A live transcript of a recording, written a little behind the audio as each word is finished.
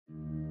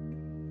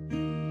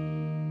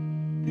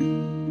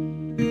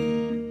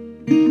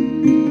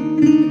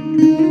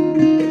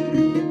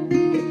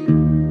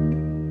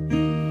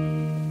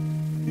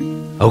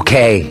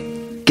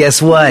Okay,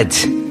 guess what?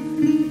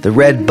 The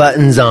red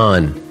button's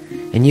on,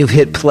 and you've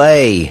hit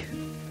play.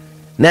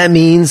 And that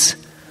means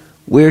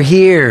we're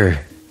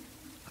here.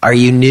 Are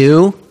you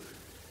new?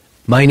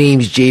 My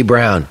name's Jay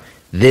Brown.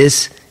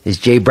 This is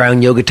Jay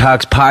Brown Yoga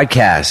Talks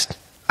podcast.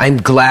 I'm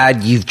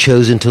glad you've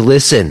chosen to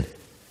listen.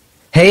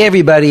 Hey,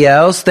 everybody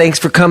else, thanks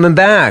for coming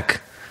back.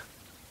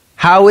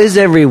 How is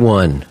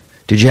everyone?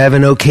 Did you have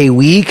an okay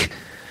week?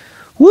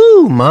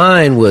 Woo,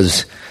 mine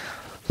was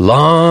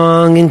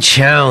long and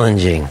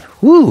challenging.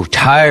 Woo,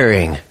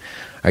 tiring.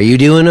 Are you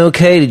doing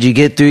okay? Did you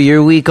get through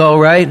your week all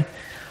right?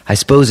 I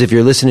suppose if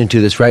you're listening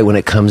to this right when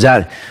it comes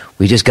out,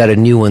 we just got a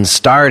new one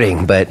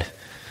starting, but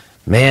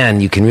man,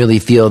 you can really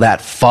feel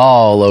that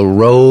fall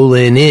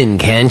a-rolling in,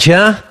 can't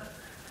ya?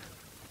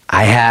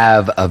 I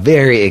have a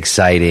very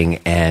exciting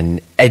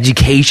and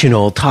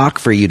educational talk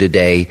for you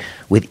today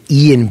with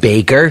Ian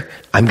Baker.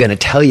 I'm going to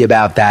tell you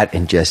about that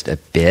in just a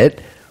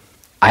bit.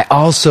 I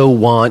also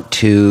want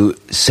to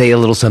say a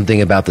little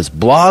something about this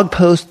blog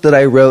post that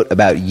I wrote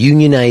about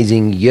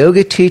unionizing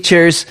yoga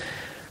teachers.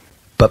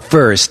 But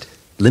first,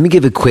 let me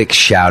give a quick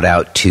shout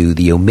out to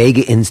the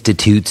Omega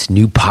Institute's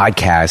new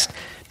podcast,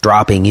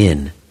 Dropping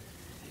In.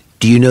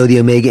 Do you know the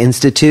Omega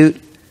Institute?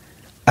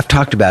 I've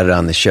talked about it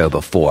on the show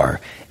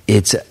before.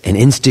 It's an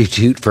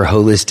institute for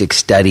holistic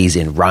studies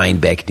in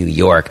Rhinebeck, New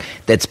York,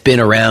 that's been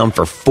around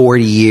for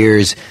 40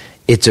 years.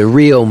 It's a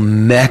real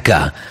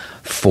mecca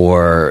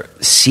for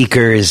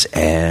seekers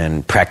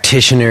and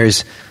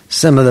practitioners.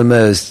 Some of the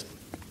most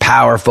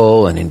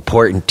powerful and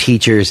important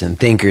teachers and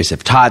thinkers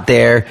have taught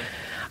there.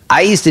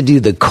 I used to do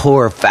the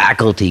core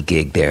faculty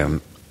gig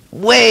there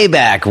way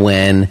back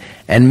when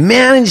and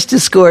managed to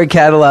score a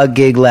catalog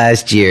gig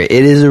last year. It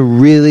is a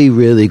really,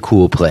 really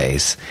cool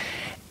place.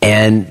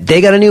 And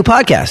they got a new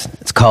podcast.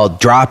 It's called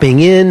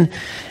Dropping In.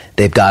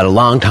 They've got a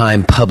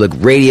longtime public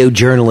radio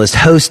journalist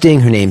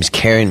hosting. Her name's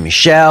Karen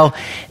Michelle,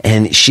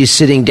 and she's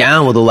sitting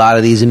down with a lot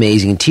of these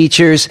amazing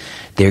teachers.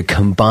 They're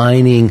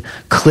combining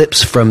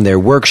clips from their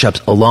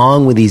workshops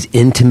along with these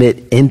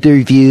intimate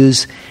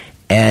interviews,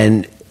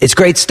 and it's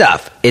great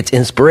stuff. It's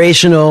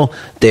inspirational.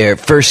 Their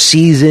first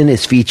season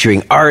is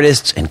featuring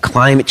artists and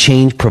climate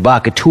change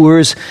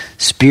provocateurs,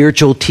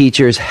 spiritual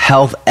teachers,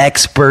 health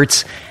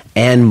experts,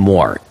 and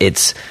more.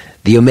 It's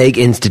the Omega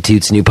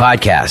Institute's new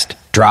podcast,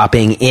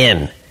 Dropping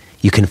In.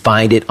 You can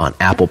find it on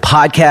Apple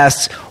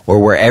Podcasts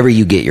or wherever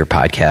you get your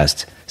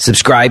podcasts.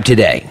 Subscribe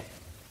today.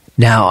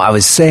 Now, I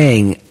was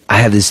saying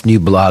I have this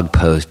new blog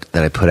post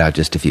that I put out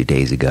just a few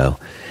days ago.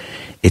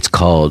 It's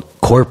called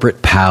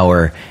Corporate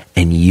Power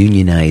and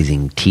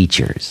Unionizing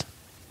Teachers.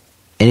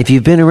 And if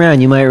you've been around,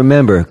 you might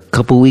remember a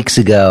couple weeks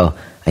ago,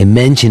 I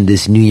mentioned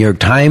this New York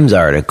Times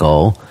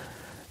article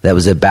that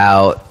was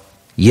about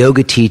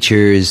yoga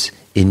teachers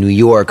in New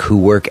York who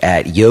work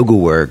at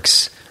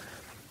YogaWorks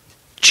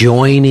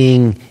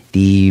joining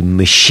the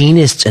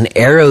Machinists and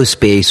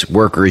Aerospace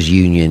Workers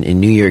Union in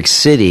New York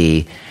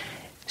City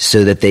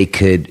so that they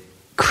could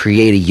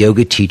create a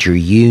yoga teacher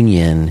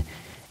union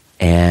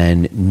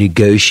and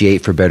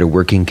negotiate for better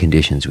working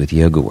conditions with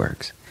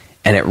YogaWorks.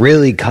 And it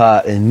really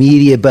caught a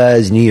media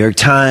buzz, New York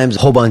Times, a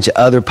whole bunch of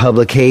other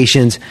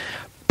publications.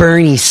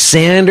 Bernie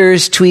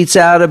Sanders tweets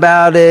out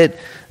about it.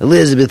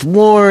 Elizabeth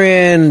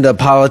Warren, the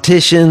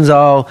politicians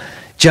all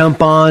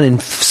jump on in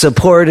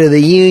support of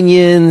the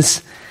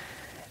unions.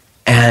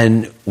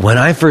 And when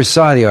I first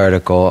saw the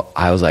article,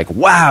 I was like,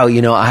 wow,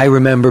 I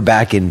remember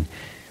back in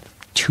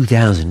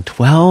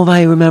 2012,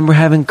 I remember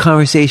having a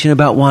conversation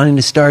about wanting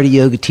to start a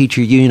yoga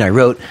teacher union. I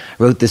wrote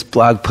this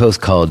blog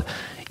post called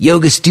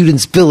Yoga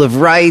Students' Bill of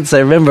Rights. I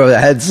remember I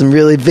had some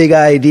really big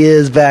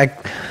ideas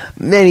back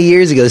many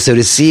years ago. So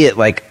to see it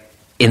like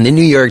in the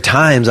New York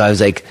Times, I was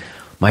like,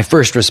 my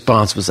first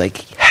response was like,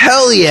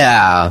 hell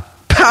yeah,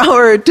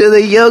 power to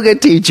the yoga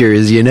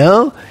teachers,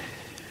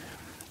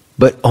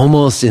 But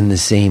almost in the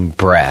same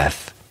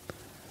breath,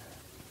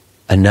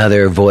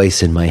 another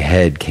voice in my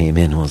head came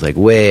in and was like,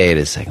 wait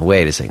a second.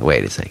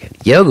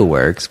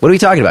 YogaWorks? What are we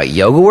talking about?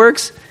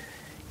 YogaWorks?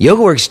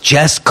 YogaWorks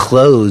just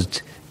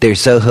closed their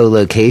Soho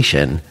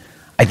location.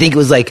 I think it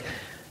was like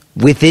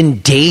within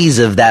days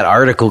of that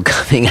article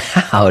coming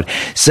out.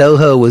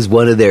 Soho was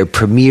one of their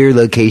premier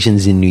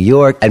locations in New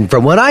York. And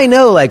from what I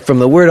know, like from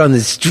the word on the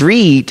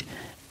street,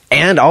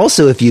 and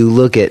also if you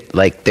look at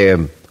like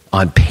them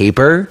on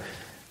paper,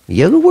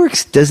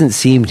 YogaWorks doesn't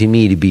seem to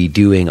me to be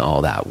doing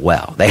all that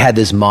well. They had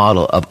this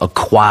model of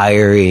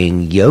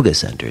acquiring yoga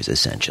centers,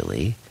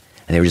 essentially.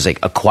 And they were just like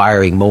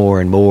acquiring more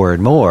and more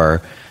and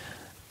more.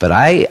 But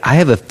I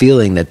have a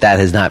feeling that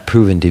has not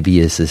proven to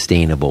be a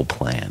sustainable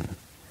plan.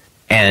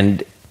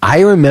 And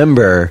I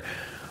remember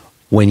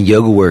when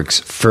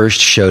YogaWorks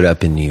first showed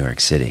up in New York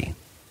City.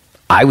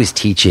 I was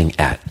teaching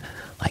at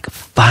like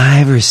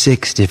 5 or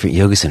 6 different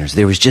yoga centers.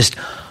 There was just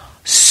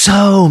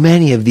so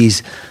many of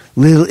these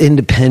little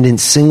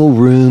independent, single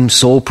room,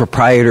 sole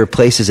proprietor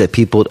places that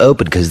people had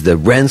opened because the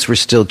rents were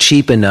still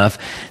cheap enough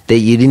that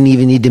you didn't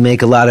even need to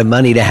make a lot of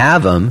money to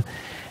have them.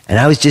 And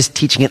I was just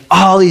teaching at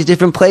all these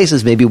different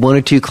places, maybe 1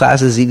 or 2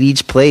 classes at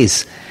each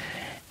place.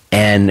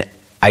 And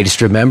I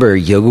just remember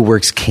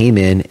YogaWorks came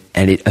in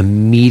and it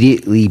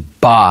immediately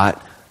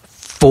bought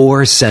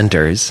 4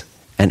 centers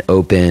and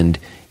opened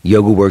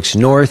YogaWorks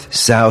North,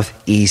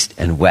 South, East,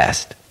 and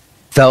West.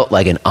 Felt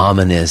like an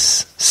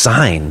ominous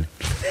sign,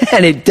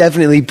 and it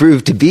definitely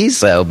proved to be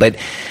so, but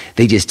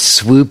they just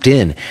swooped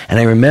in. And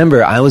I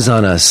remember I was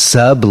on a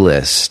sub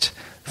list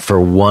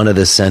for one of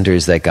the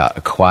centers that got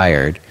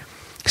acquired,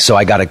 so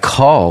I got a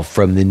call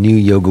from the new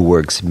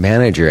YogaWorks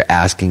manager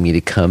asking me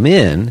to come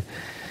in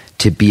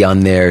to be on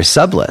their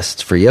sub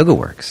list for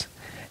YogaWorks.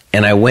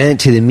 And I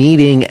went to the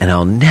meeting, and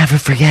I'll never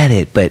forget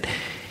it, but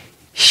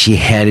she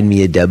handed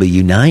me a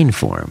W-9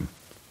 form,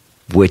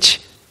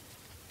 which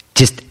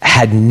just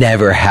had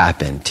never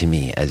happened to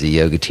me as a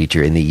yoga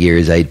teacher in the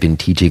years I'd been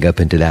teaching up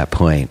until that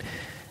point.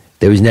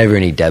 There was never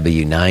any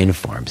W-9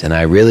 forms, and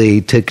I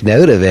really took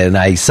note of it, and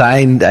I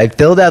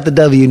filled out the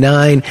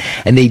W-9,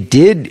 and they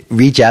did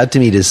reach out to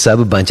me to sub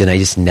a bunch, and I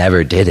just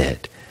never did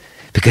it.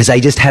 Because I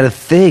just had a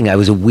thing. It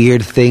was a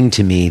weird thing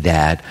to me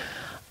that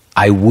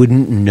I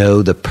wouldn't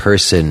know the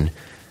person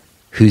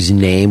whose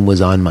name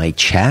was on my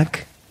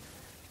check.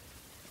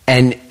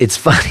 And it's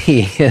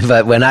funny,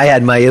 but when I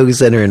had my yoga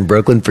center in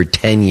Brooklyn for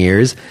 10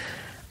 years,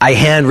 I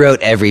hand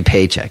wrote every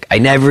paycheck. I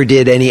never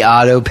did any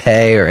auto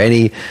pay or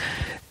any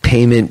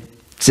payment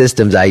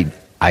systems. I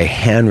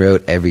hand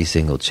wrote every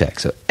single check.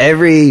 So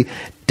every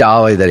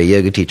dollar that a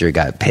yoga teacher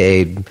got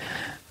paid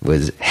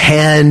was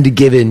hand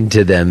given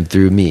to them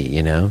through me,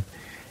 you know?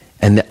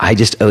 And I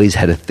just always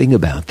had a thing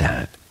about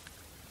that.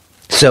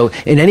 So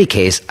in any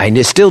case,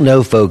 I still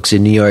know folks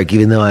in New York,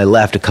 even though I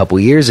left a couple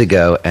years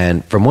ago.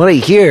 And from what I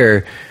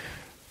hear,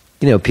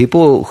 you know,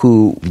 people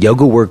who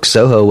YogaWorks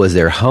Soho was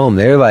their home,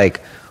 they're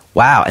like,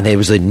 wow. And there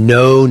was like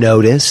no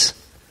notice.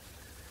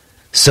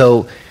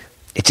 So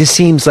it just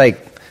seems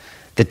like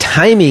the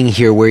timing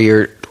here where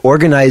you're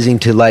organizing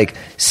to like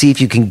see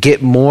if you can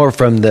get more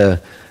from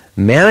the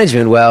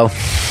management. Well,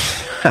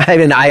 I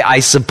mean,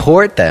 I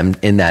support them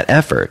in that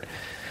effort.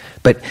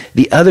 But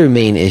the other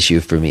main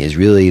issue for me is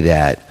really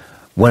that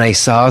when I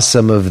saw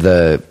some of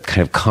the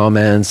kind of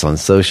comments on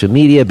social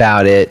media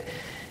about it,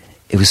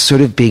 it was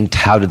sort of being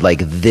touted like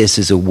this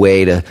is a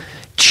way to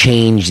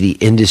change the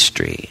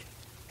industry.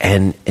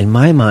 And in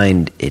my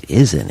mind, it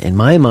isn't. In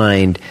my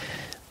mind,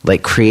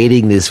 like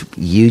creating this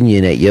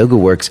union at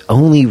YogaWorks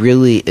only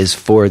really is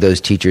for those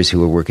teachers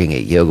who are working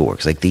at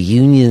YogaWorks. Like the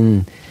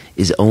union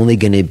is only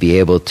going to be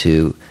able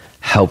to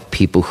help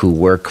people who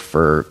work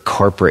for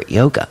corporate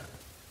yoga,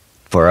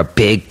 for a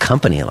big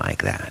company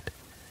like that.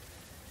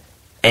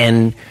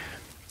 And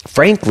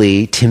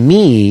frankly, to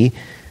me,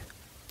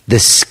 the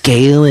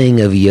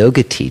scaling of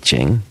yoga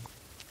teaching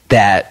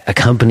that a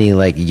company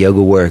like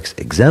YogaWorks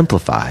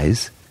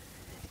exemplifies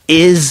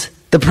is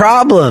the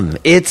problem.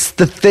 It's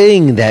the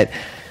thing that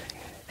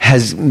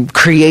has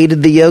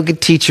created the yoga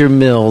teacher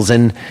mills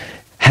and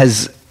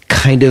has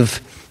kind of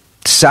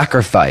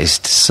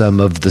sacrificed some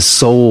of the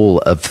soul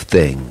of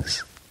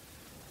things.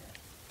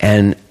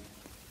 And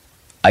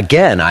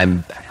again,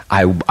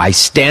 I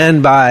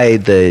stand by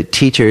the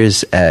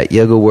teachers at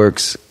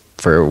YogaWorks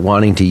for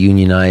wanting to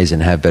unionize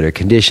and have better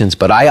conditions,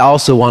 but I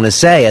also want to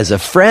say, as a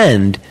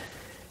friend,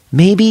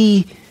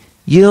 maybe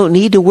you don't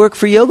need to work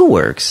for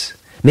YogaWorks.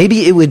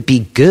 Maybe it would be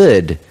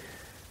good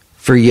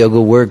for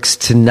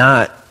YogaWorks to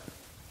not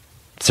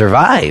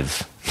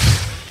survive.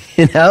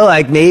 You know,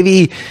 like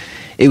maybe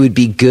it would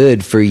be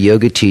good for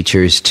yoga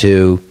teachers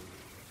to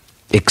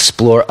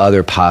explore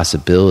other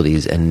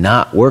possibilities and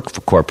not work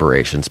for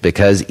corporations,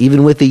 because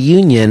even with the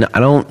union, I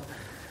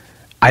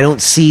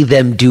don't see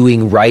them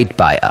doing right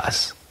by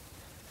us.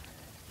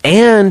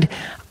 And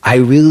I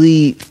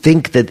really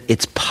think that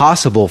it's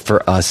possible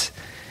for us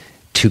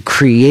to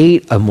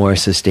create a more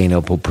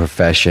sustainable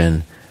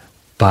profession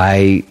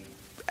by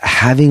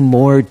having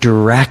more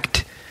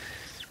direct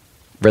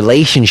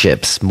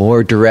relationships,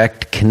 more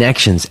direct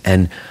connections,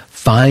 and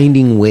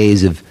finding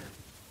ways of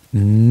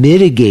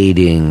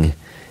mitigating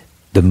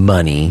the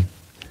money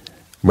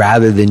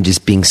rather than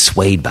just being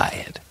swayed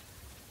by it.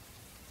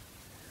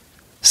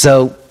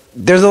 So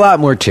there's a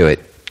lot more to it.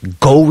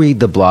 Go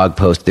read the blog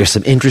post. There's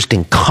some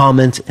interesting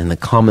comments in the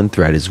comment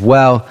thread as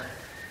well.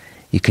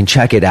 You can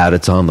check it out.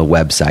 It's on the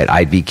website.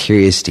 I'd be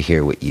curious to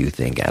hear what you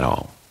think at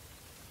all.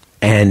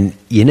 And,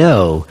 you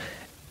know,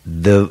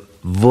 the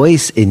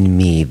voice in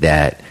me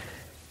that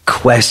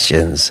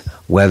questions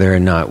whether or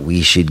not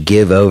we should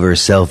give over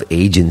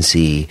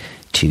self-agency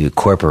to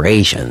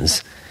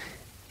corporations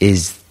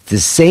is the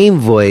same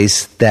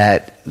voice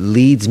that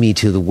leads me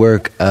to the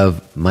work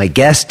of my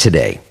guest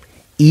today,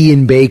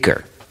 Ian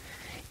Baker.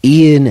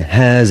 Ian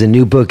has a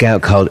new book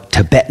out called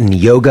Tibetan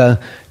Yoga,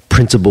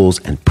 Principles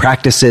and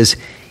Practices.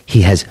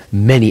 He has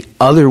many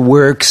other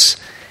works,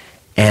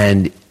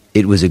 and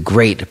it was a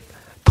great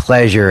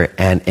pleasure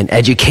and an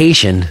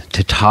education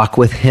to talk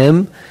with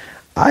him.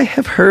 I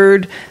have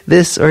heard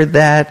this or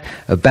that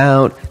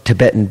about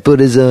Tibetan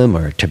Buddhism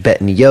or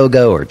Tibetan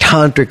Yoga or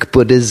Tantric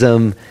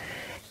Buddhism,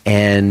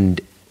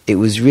 and it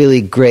was really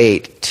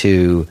great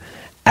to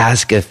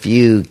ask a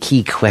few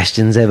key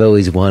questions I've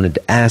always wanted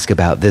to ask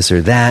about this or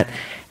that.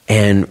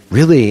 And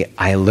really,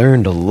 I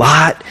learned a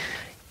lot.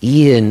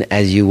 Ian,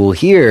 as you will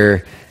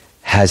hear,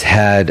 has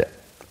had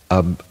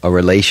a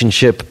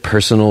relationship,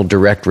 personal,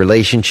 direct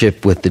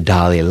relationship with the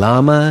Dalai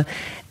Lama,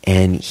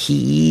 and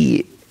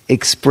he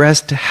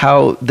expressed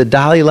how the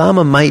Dalai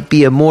Lama might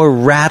be a more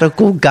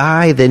radical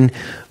guy than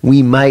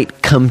we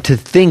might come to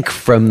think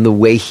from the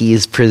way he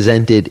is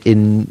presented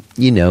in,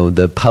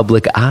 the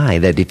public eye,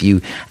 that if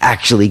you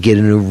actually get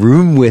in a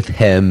room with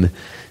him,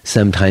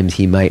 sometimes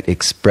he might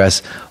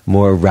express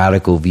more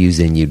radical views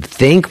than you'd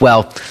think.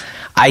 Well,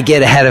 I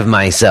get ahead of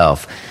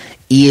myself.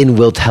 Ian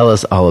will tell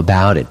us all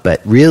about it,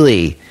 but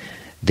really,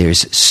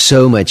 there's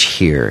so much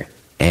here,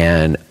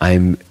 and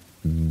I'm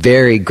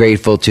very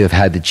grateful to have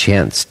had the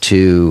chance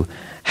to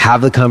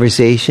have the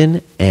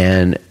conversation,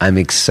 and I'm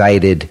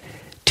excited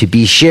to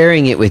be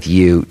sharing it with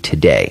you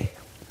today.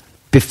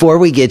 Before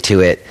we get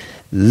to it,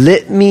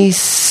 let me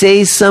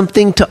say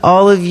something to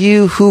all of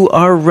you who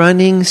are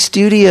running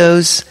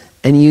studios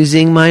and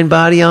using Mind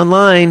Body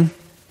Online.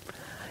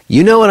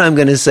 You know what I'm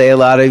going to say, a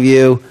lot of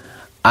you.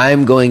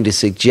 I'm going to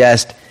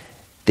suggest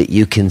that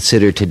you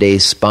consider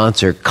today's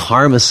sponsor,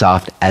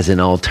 KarmaSoft, as an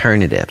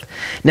alternative.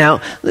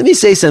 Now, let me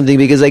say something,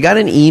 because I got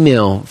an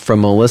email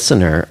from a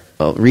listener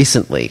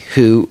recently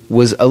who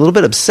was a little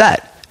bit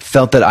upset,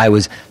 felt that I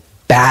was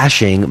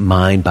bashing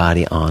Mind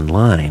Body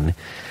Online.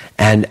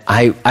 And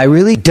I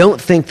really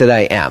don't think that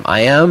I am.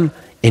 I am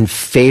in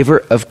favor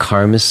of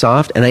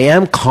KarmaSoft, and I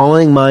am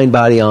calling Mind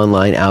Body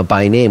Online out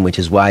by name, which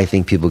is why I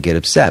think people get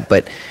upset.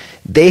 But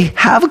they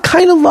have a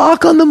kind of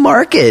lock on the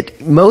market.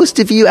 Most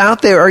of you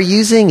out there are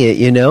using it,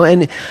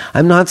 and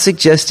I'm not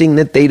suggesting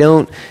that they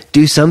don't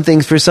do some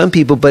things for some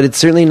people, but it's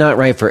certainly not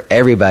right for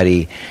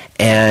everybody.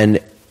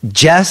 And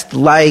just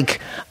like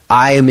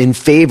I am in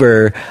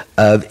favor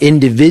of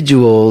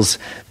individuals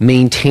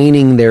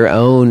maintaining their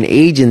own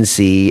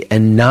agency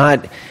and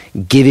not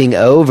giving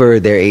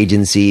over their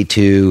agency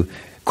to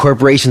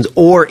corporations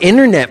or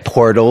internet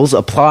portals,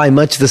 apply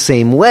much the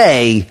same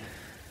way,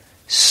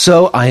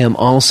 so I am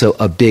also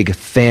a big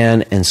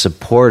fan and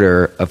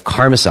supporter of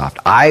KarmaSoft.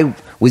 I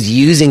was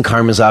using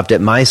KarmaSoft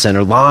at my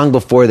center long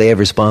before they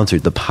ever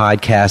sponsored the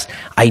podcast.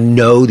 I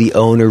know the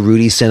owner,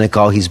 Rudy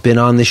Senecal. He's been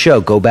on the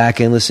show. Go back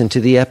and listen to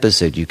the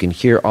episode. You can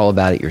hear all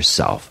about it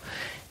yourself.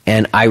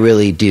 And I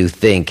really do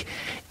think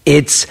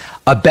it's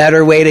a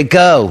better way to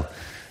go.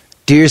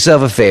 Do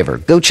yourself a favor.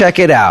 Go check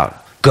it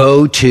out.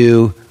 Go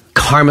to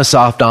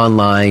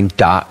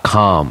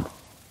karmasoftonline.com.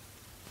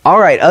 All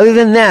right, other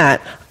than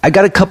that, I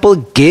got a couple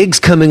of gigs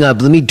coming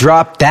up. Let me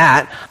drop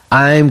that.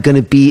 I'm going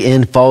to be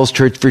in Falls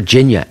Church,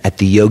 Virginia at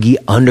the Yogi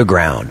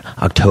Underground,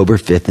 October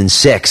 5th and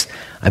 6th.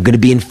 I'm going to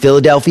be in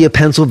Philadelphia,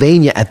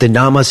 Pennsylvania at the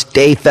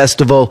Namaste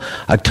Festival,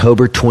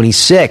 October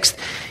 26th.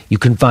 You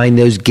can find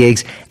those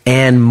gigs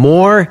and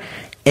more,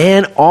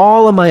 and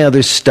all of my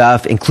other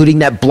stuff, including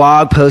that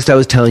blog post I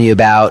was telling you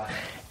about,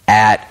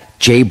 at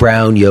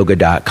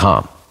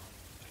jbrownyoga.com.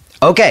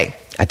 Okay.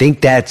 I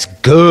think that's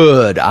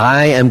good.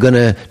 I am going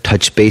to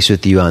touch base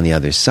with you on the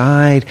other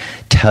side,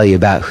 tell you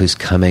about who's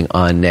coming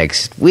on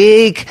next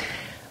week.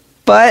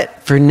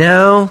 But for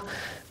now,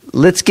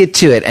 let's get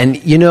to it. And,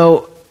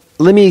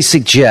 let me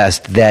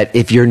suggest that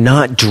if you're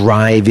not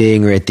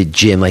driving or at the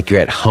gym, like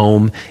you're at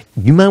home,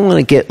 you might want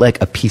to get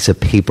like a piece of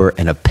paper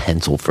and a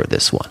pencil for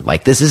this one.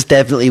 Like, this is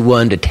definitely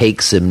one to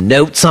take some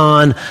notes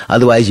on.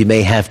 Otherwise, you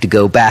may have to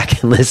go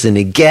back and listen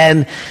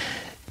again.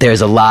 There's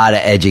a lot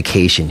of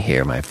education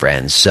here, my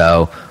friends.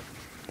 So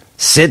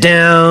sit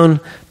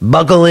down,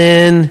 buckle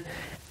in,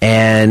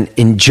 and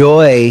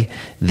enjoy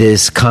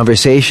this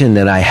conversation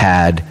that I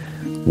had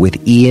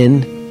with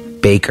Ian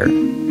Baker.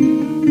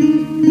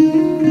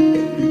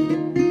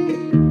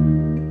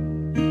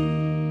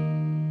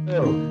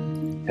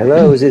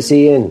 Hello, is this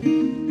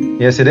Ian?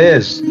 Yes, it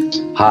is.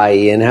 Hi,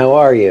 Ian. How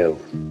are you?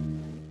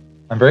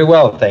 I'm very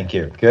well, thank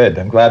you. Good.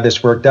 I'm glad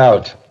this worked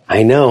out.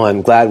 I know.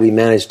 I'm glad we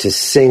managed to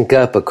sync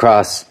up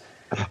across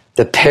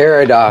the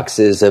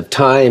paradoxes of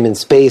time and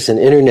space and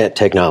internet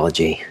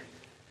technology.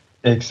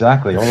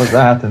 Exactly, all of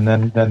that, and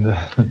then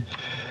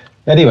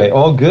anyway,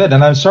 all good.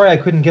 And I'm sorry I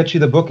couldn't get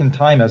you the book in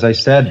time. As I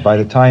said, by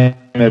the time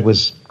it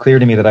was clear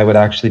to me that I would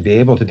actually be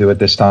able to do it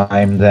this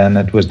time, then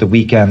it was the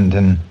weekend,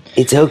 and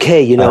it's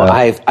okay.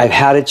 I've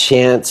had a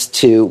chance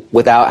to,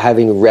 without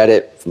having read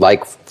it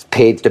like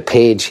page to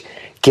page,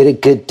 get a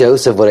good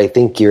dose of what I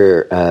think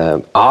you're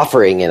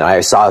offering. And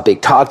I saw a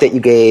big talk that you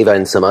gave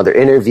and some other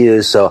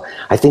interviews. So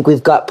I think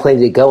we've got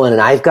plenty to go on.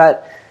 And I've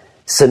got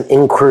some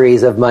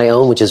inquiries of my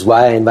own, which is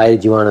why I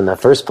invited you on in the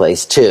first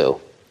place, too.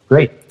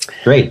 Great.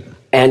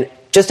 And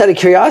just out of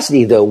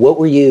curiosity, though, what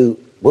were you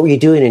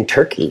doing in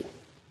Turkey?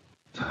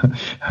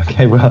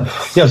 Okay, well,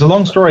 yeah, it's a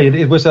long story.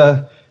 It was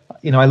I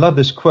love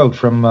this quote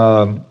from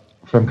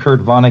Kurt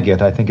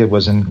Vonnegut. I think it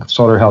was in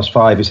Slaughterhouse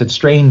 5. He said,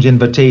 "Strange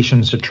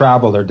invitations to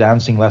travel are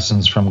dancing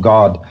lessons from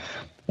God."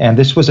 And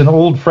this was an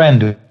old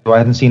friend who I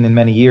hadn't seen in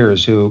many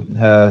years, who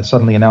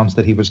suddenly announced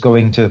that he was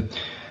going to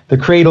the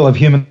cradle of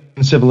human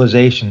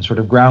civilization, sort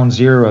of ground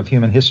zero of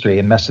human history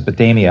in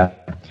Mesopotamia.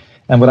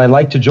 and would I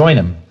like to join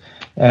him?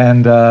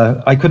 And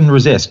I couldn't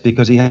resist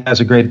because he has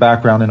a great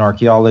background in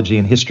archaeology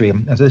and history.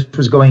 And this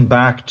was going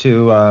back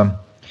to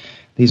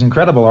these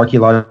incredible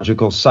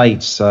archaeological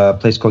sites, a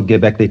place called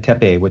Göbekli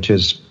Tepe, which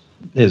is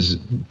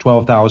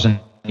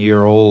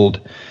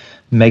 12,000-year-old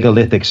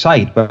megalithic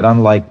site, but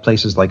unlike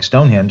places like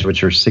Stonehenge,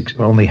 which are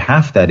only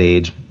half that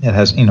age, it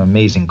has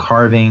amazing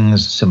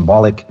carvings,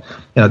 symbolic.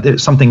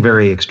 There's something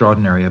very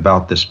extraordinary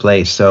about this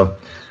place. So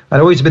I'd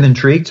always been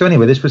intrigued. So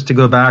anyway, this was to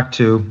go back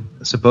to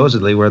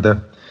supposedly where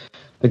the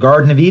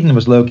Garden of Eden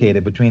was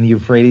located between the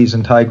Euphrates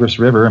and Tigris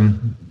River,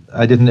 and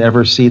I didn't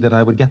ever see that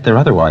I would get there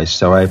otherwise.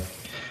 So I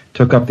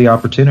took up the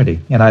opportunity,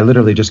 and I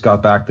literally just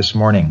got back this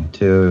morning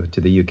to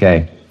the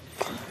UK.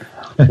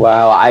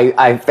 Wow,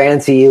 I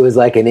fancy you as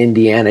like an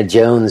Indiana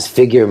Jones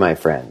figure, my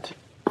friend.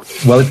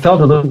 Well, it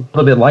felt a little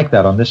bit like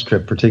that on this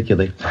trip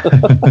particularly.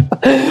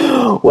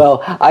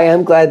 Well, I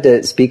am glad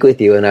to speak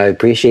with you, and I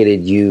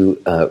appreciated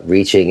you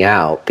reaching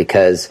out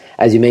because,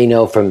 as you may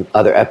know from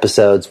other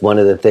episodes, one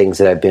of the things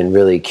that I've been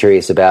really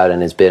curious about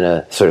and has been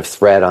a sort of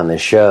thread on the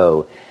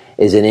show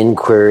is an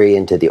inquiry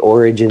into the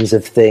origins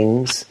of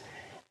things.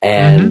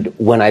 And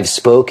when I've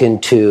spoken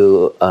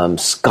to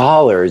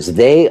scholars,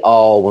 they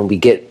all,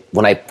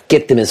 when I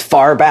get them as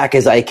far back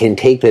as I can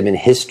take them in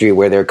history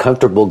where they're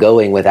comfortable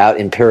going without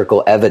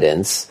empirical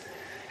evidence,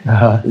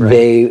 right.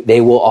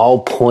 they will all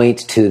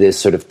point to this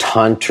sort of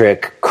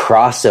tantric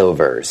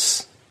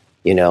crossovers,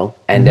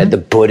 and at the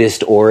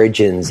Buddhist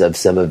origins of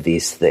some of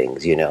these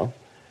things,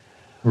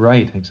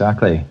 Right,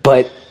 exactly.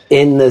 But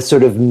in the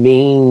sort of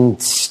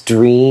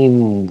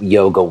mainstream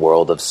yoga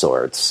world of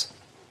sorts,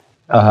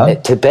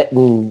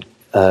 Tibetan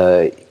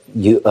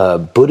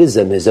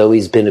Buddhism has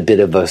always been a bit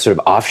of a sort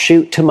of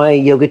offshoot to my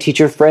yoga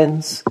teacher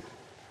friends.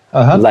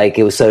 Like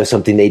it was sort of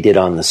something they did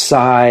on the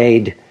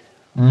side.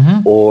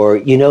 Or,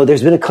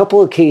 there's been a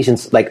couple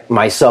occasions, like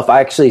myself, I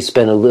actually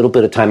spent a little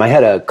bit of time. I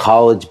had a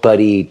college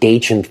buddy,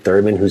 Dachin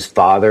Thurman, whose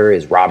father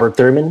is Robert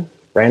Thurman,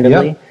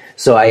 randomly. Yep.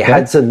 So I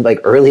had some like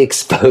early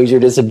exposure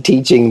to some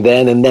teaching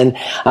then. And then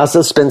I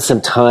also spent some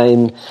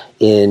time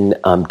in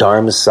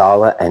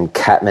Dharamsala and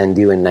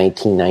Kathmandu in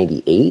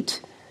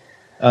 1998.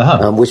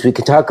 Which we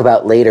can talk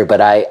about later,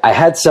 but I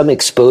had some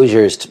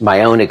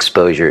my own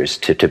exposures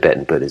to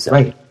Tibetan Buddhism.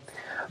 Right.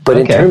 But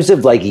in terms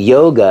of like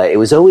yoga, it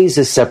was always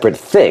a separate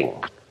thing.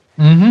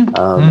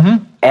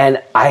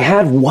 And I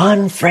had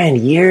one friend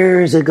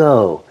years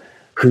ago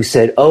who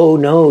said, oh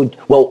no,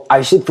 well,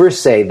 I should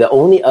first say the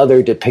only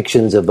other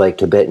depictions of like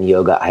Tibetan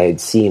yoga I had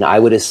seen, I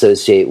would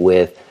associate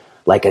with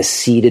like a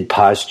seated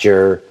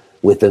posture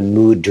with a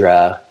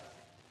mudra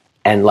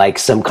and like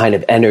some kind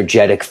of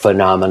energetic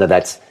phenomena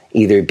that's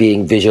either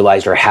being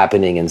visualized or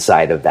happening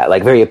inside of that,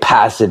 like very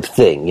passive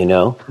thing,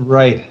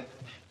 Right.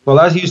 Well,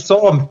 as you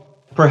saw,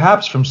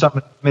 perhaps from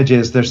some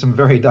images, there's some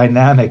very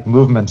dynamic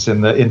movements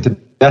in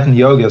Tibetan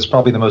yoga is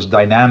probably the most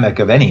dynamic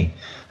of any,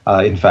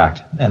 in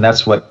fact. And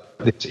that's what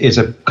is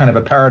a kind of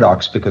a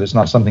paradox because it's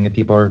not something that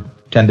people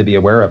tend to be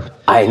aware of.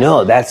 I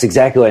know. That's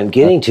exactly what I'm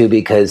getting to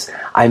because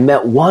I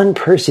met one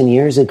person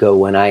years ago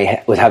when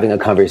I was having a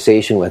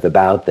conversation with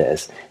about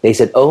this. They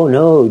said, oh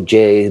no,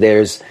 Jay,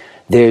 there's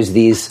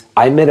these,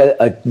 I met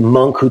a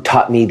monk who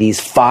taught me these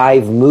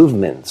 5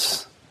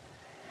 movements.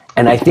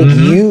 And I think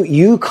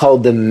you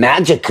called them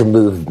magic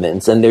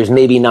movements. And there's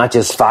maybe not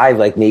just 5,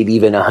 like maybe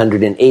even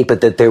 108,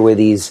 but that there were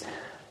these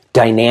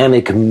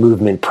dynamic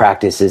movement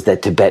practices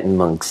that Tibetan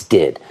monks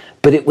did.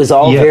 But it was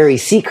all very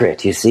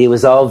secret, you see. It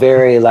was all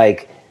very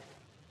like,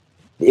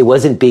 it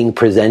wasn't being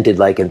presented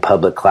like in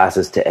public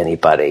classes to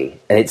anybody.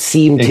 And it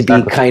seemed to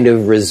be kind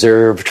of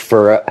reserved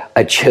for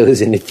a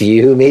chosen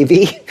few,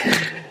 maybe.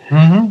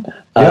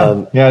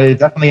 Yeah, it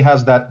definitely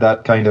has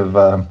that kind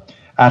of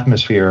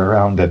atmosphere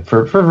around it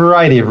for a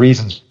variety of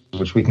reasons,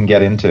 which we can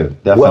get into,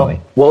 definitely.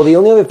 Well, the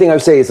only other thing I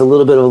would say is a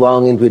little bit of a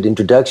long-winded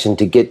introduction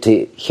to get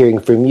to hearing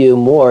from you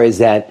more is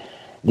that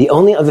the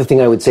only other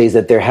thing I would say is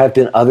that there have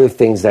been other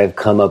things that I've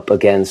come up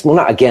against, well,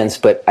 not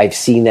against, but I've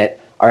seen that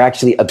are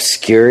actually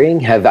obscuring,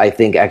 have, I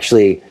think,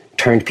 actually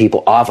turned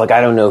people off. Like, I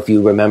don't know if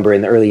you remember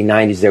in the early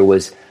 90s, there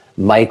was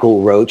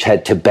Michael Roach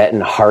had Tibetan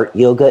heart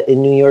yoga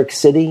in New York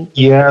City.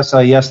 Yes,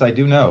 I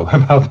do know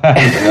about that.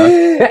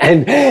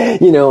 And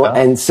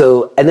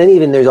then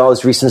even there's all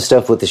this recent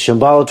stuff with the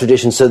Shambhala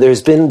tradition. So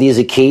there's been these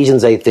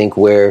occasions, I think,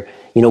 where,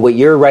 what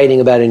you're writing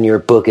about in your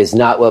book is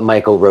not what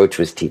Michael Roach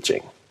was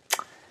teaching.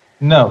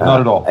 No, not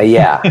at all.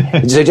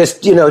 So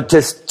just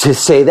to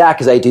say that,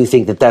 because I do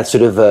think that that's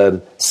sort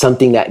of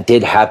something that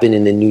did happen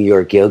in the New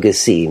York yoga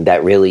scene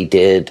that really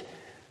did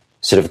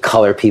sort of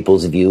color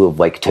people's view of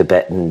like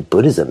Tibetan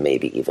Buddhism,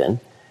 maybe even.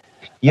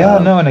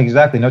 And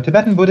exactly. No,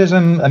 Tibetan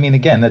Buddhism, I mean,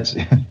 again,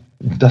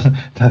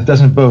 that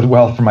doesn't bode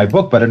well for my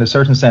book, but in a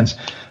certain sense,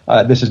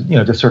 this is,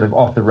 just sort of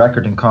off the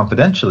record and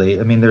confidentially.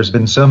 I mean, there's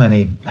been so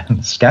many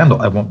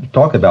scandals. I won't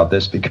talk about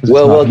this because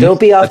don't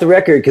be off the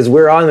record because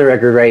we're on the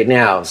record right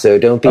now. So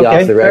don't be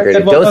off the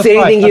record. Don't say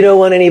anything you don't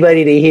want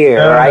anybody to hear,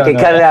 or I can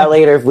cut it out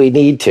later if we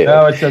need to.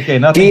 No, it's okay.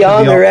 Nothing be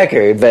on the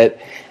record, but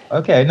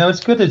Okay, no,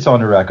 it's good it's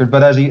on the record,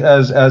 but as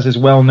is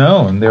well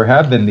known, there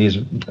have been these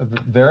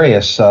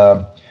various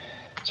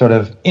sort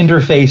of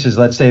interfaces,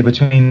 let's say,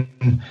 between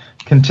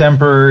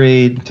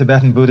contemporary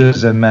Tibetan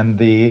Buddhism and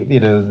the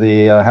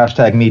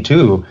hashtag Me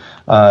Too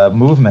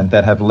movement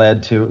that have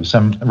led to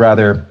some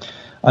rather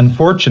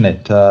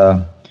unfortunate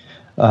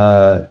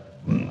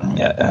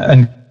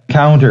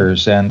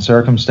encounters and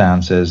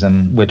circumstances,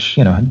 and which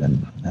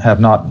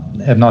have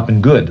not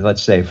been good,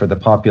 let's say, for the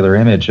popular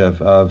image of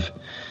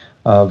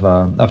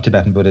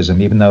Tibetan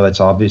Buddhism, even though it's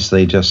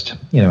obviously just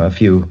a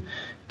few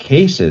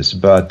cases,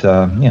 but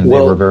they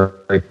were very,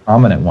 very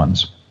prominent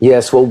ones.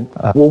 Yes, well,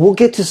 we'll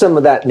get to some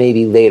of that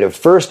maybe later.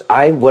 First,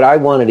 what I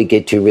wanted to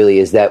get to really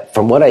is that,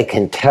 from what I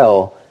can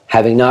tell,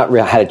 having not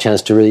had a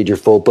chance to read your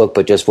full book,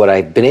 but just what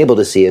I've been able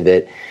to see of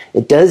it,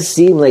 it does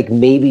seem like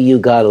maybe you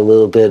got a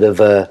little bit of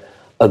a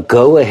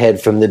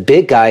go-ahead from the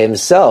big guy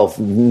himself,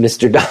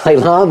 Mr. Dalai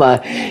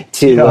Lama,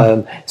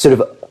 to sort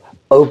of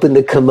open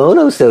the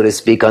kimono, so to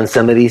speak, on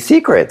some of these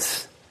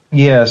secrets.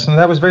 Yes, and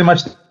that was very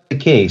much the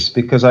case,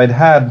 because I'd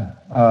had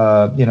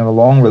a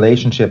long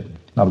relationship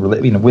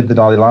with the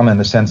Dalai Lama, in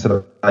the sense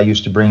that I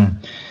used to bring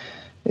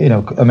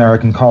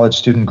American college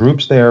student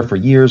groups there for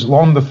years,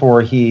 long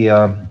before he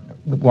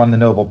won the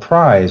Nobel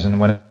Prize, and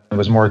when it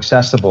was more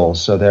accessible.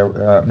 So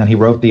and he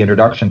wrote the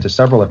introduction to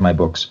several of my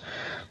books.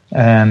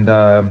 And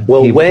I'm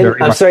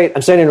sorry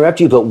to interrupt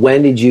you, but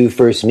when did you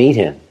first meet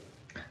him?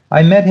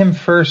 I met him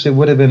first. It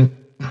would have been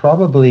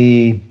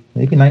probably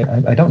I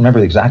don't remember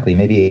exactly.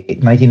 Maybe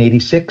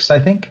 1986, I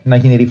think,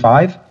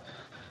 1985.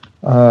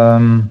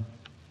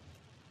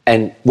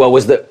 And what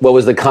was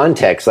the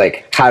context?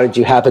 Like, how did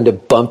you happen to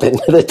bump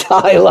into the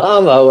Dalai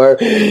Lama, or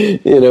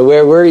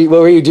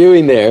what were you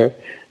doing there?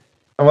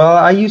 Well,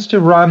 I used to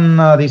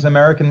run these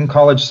American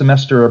college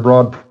semester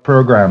abroad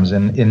programs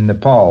in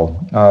Nepal,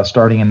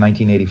 starting in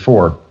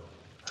 1984,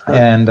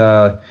 and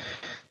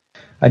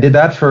I did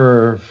that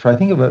for I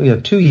think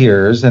about 2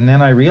 years, and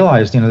then I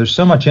realized there's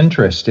so much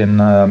interest in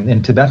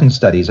Tibetan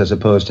studies as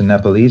opposed to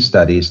Nepalese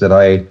studies that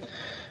I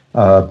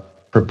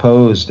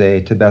proposed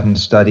a Tibetan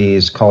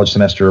studies college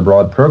semester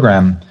abroad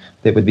program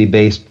that would be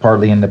based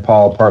partly in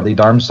Nepal, partly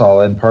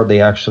Dharamsala, and partly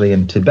actually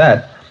in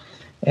Tibet.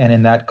 And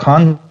in that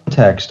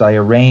context, I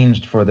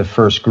arranged for the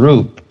first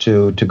group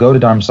to go to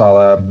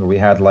Dharamsala, where we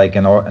had like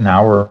an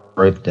hour,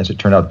 or as it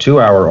turned out,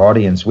 2-hour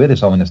audience with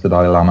His Holiness the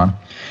Dalai Lama.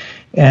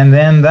 And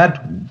then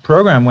that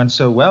program went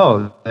so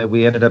well that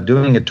we ended up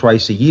doing it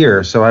twice a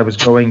year. So I was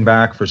going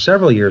back for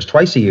several years,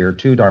 twice a year,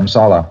 to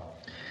Dharamsala,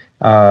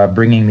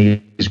 bringing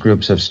these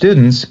groups of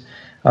students,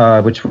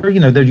 which were,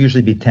 there'd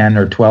usually be 10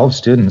 or 12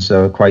 students,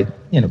 so quite,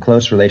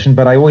 close relation.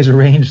 But I always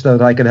arranged so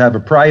that I could have a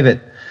private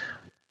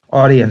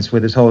audience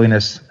with His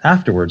Holiness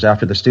afterwards,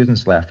 after the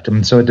students left.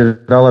 And so it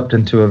developed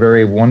into a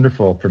very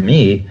wonderful, for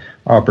me,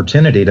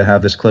 opportunity to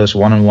have this close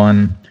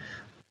one-on-one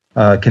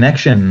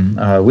connection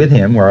with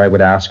him, where I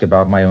would ask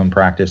about my own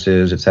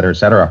practices, et cetera, et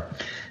cetera.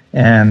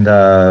 And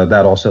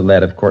that also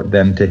led, of course,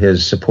 then to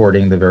his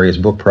supporting the various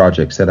book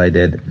projects that I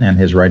did and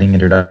his writing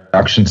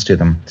introductions to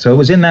them. So it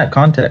was in that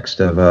context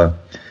of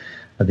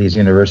these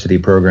university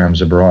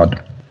programs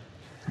abroad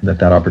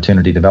that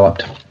opportunity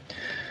developed.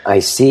 I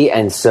see.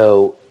 And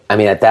so,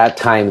 at that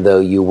time,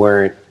 though, you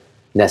weren't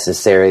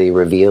necessarily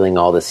revealing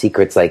all the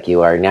secrets like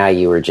you are now.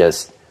 You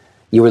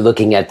were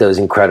looking at those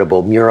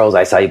incredible murals.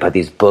 I saw you put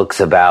these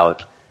books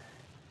about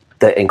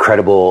the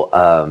incredible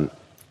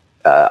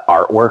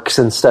artworks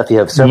and stuff. You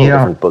have several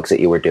different books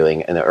that you were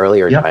doing in the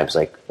earlier times.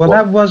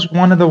 That was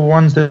one of the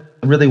ones that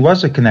really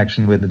was a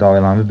connection with the Dalai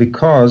Lama,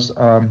 because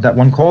that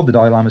one called the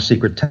Dalai Lama's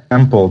Secret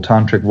Temple,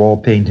 Tantric Wall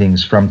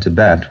Paintings from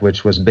Tibet,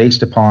 which was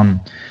based upon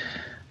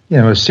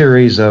a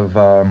series of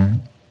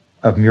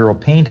mural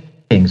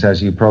paintings,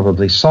 as you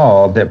probably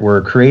saw, that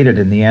were created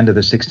in the end of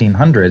the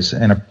 1600s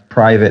in a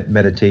private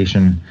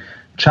meditation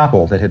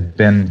chapel that had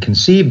been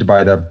conceived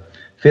by the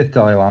 5th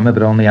Dalai Lama,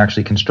 but only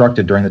actually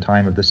constructed during the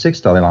time of the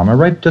 6th Dalai Lama,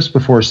 right just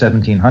before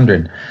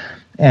 1700.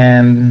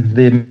 And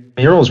the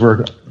murals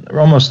were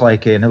almost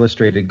like an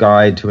illustrated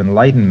guide to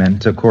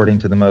enlightenment, according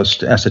to the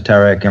most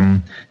esoteric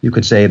and, you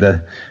could say,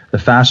 the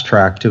fast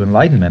track to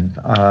enlightenment.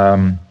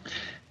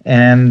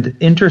 And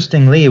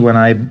interestingly, when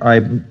I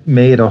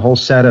made a whole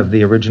set of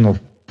the original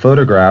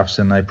photographs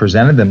and I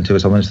presented them to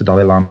His Holiness the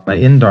Dalai Lama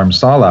in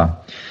Dharamsala,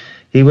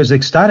 he was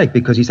ecstatic,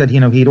 because he said,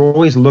 he'd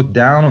always looked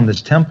down on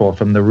this temple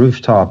from the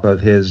rooftop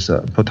of his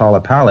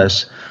Potala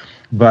Palace,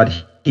 but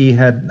he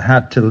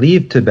had to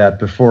leave Tibet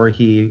before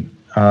he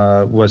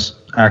was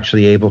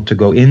actually able to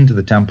go into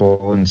the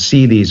temple and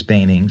see these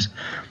paintings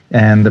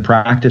and the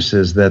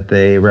practices that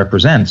they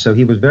represent. So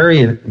he was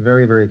very,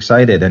 very, very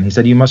excited, and he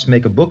said, you must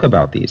make a book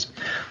about these.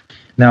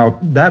 Now,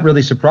 that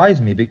really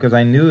surprised me, because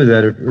I knew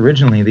that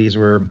originally these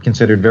were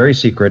considered very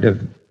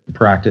secretive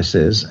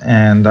practices,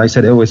 and I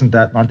said,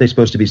 aren't they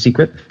supposed to be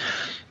secret?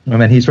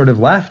 And then he sort of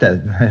laughed at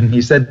it, and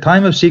he said,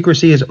 time of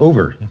secrecy is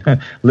over.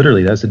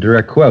 Literally, that's a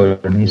direct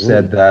quote. And he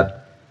said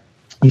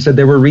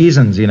there were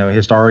reasons,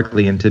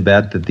 historically in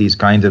Tibet, that these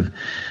kinds of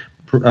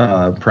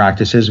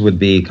practices would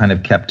be kind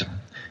of kept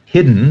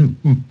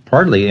hidden,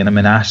 partly in a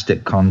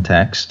monastic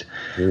context,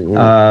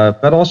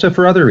 but also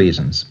for other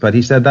reasons. But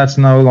he said that's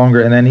no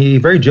longer. And then he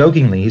very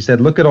jokingly he said,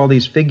 "Look at all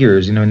these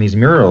figures, in these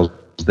murals.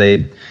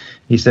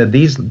 He said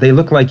they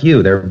look like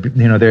you.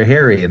 They're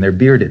hairy and they're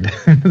bearded.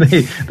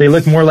 they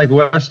look more like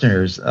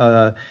Westerners."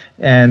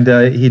 And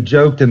he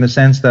joked in the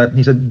sense that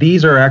he said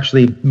these are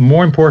actually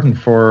more important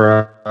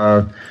for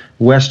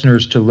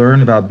Westerners to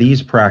learn about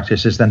these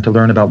practices than to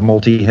learn about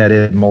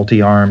multi-headed,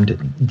 multi-armed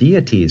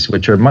deities,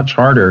 which are much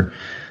harder,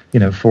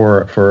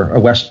 for a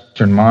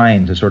Western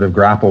mind to sort of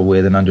grapple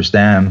with and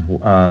understand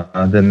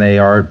than they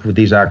are with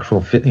these actual,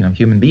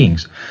 human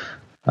beings.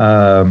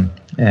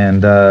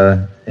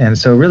 And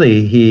so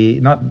really he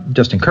not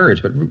just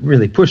encouraged, but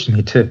really pushed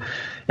me to,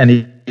 and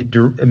he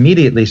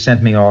immediately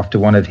sent me off to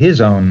one of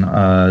his own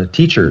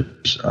teachers,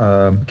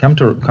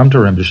 Khamto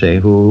Rinpoche,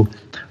 who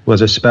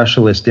was a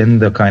specialist in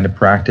the kind of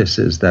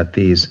practices that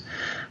these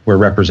were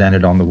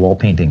represented on the wall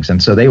paintings.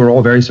 And so they were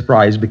all very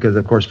surprised because,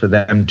 of course, for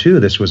them too,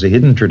 this was a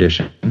hidden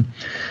tradition.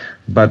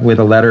 But with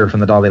a letter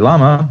from the Dalai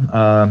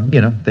Lama,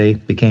 they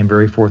became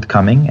very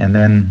forthcoming. And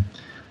then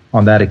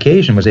on that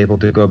occasion was able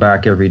to go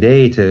back every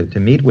day to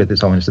meet with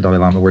His Holiness the Dalai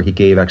Lama, where he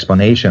gave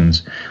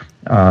explanations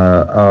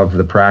of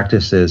the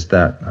practices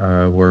that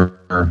were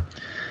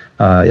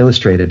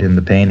illustrated in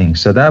the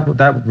paintings. So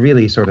that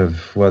really sort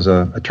of was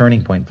a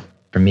turning point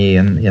for me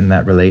in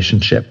that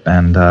relationship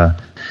and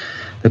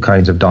the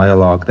kinds of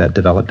dialogue that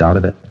developed out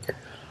of it.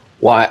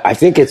 Well, I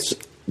think it's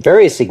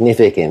very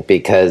significant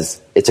because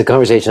it's a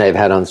conversation I've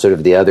had on sort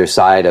of the other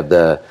side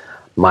of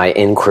my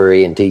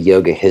inquiry into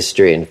yoga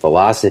history and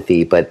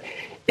philosophy, but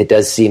it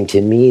does seem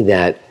to me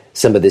that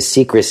some of the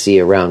secrecy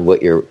around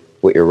what you're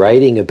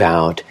writing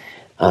about,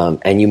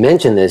 and you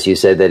mentioned this, you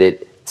said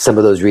that some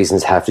of those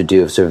reasons have to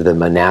do with sort of the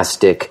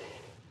monastic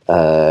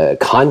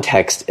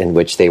context in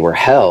which they were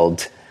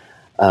held.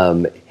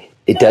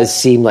 It does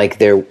seem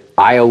like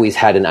I always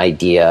had an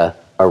idea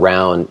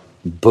around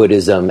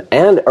Buddhism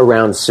and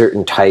around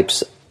certain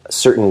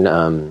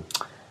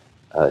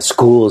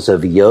schools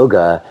of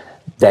yoga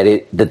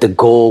that the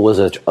goal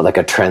was like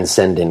a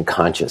transcendent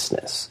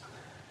consciousness.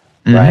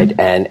 Mm-hmm.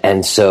 Right.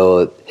 And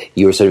so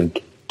you were sort of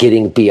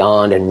getting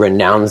beyond and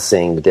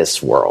renouncing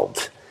this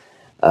world.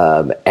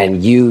 And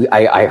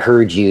I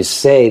heard you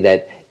say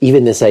that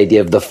even this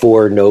idea of the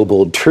Four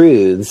Noble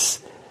Truths,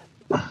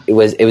 it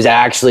was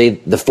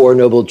actually the Four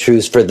Noble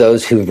Truths for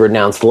those who've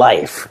renounced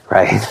life,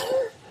 right?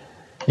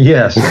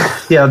 Yes.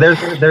 Yeah,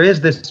 there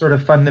is this sort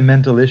of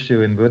fundamental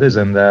issue in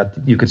Buddhism that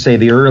you could say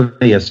the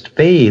earliest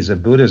phase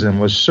of Buddhism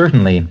was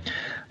certainly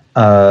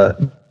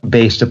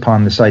based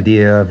upon this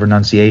idea of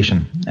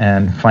renunciation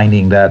and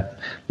finding that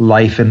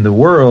life in the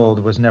world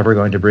was never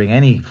going to bring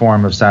any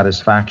form of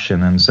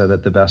satisfaction, and so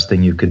that the best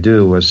thing you could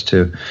do was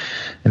to,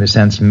 in a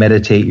sense,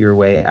 meditate your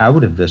way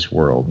out of this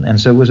world.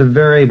 And so it was a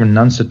very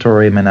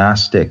renunciatory,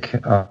 monastic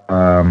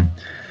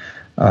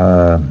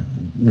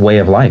way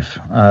of life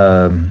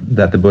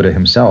that the Buddha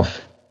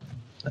himself,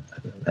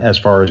 as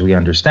far as we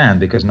understand,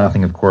 because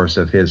nothing, of course,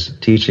 of his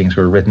teachings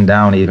were written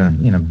down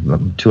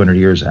even 200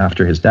 years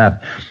after his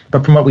death.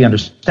 But from what we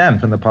understand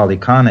from the Pali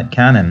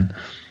Canon,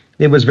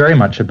 it was very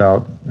much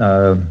about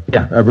a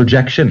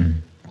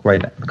rejection,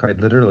 quite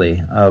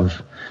literally,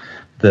 of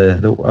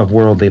of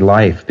worldly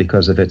life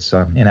because of its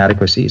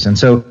inadequacies. And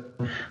so,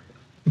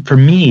 for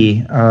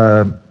me,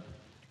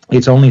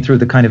 it's only through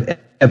the kind of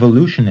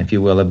evolution, if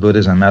you will, of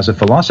Buddhism as a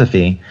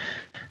philosophy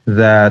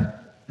that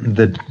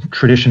the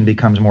tradition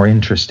becomes more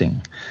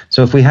interesting.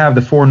 So if we have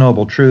the Four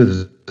Noble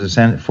Truths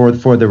for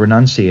the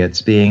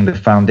renunciates being the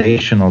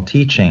foundational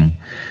teaching,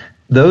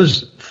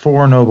 those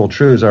Four Noble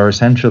Truths are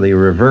essentially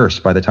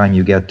reversed by the time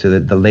you get to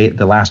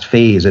the last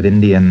phase of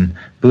Indian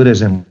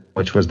Buddhism,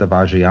 which was the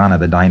Vajrayana,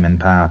 the Diamond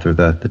Path, or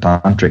the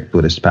Tantric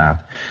Buddhist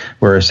path,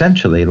 where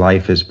essentially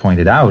life is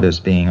pointed out as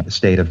being a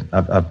state of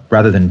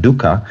rather than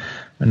dukkha,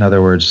 in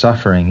other words,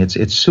 suffering, it's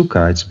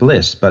sukha, it's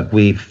bliss, but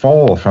we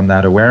fall from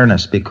that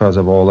awareness because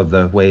of all of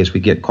the ways we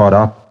get caught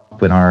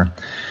up in our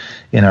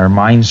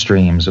mind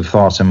streams of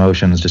thoughts,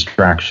 emotions,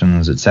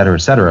 distractions,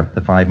 etc.,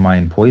 the five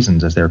mind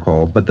poisons, as they're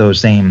called. But those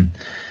same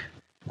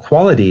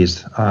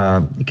qualities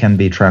can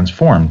be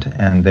transformed,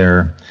 and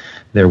their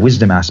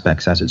wisdom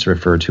aspects, as it's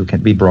referred to,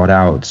 can be brought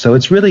out. So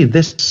it's really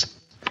this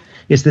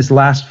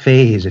last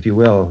phase, if you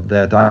will,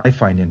 that I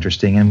find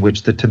interesting, in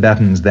which the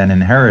Tibetans then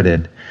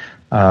inherited,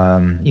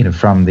 from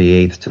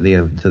the 8th to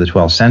the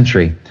 12th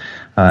century,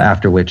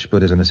 after which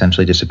Buddhism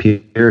essentially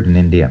disappeared in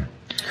India.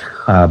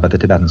 But the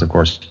Tibetans, of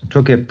course,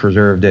 took it,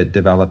 preserved it,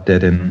 developed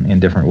it in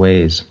different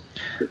ways.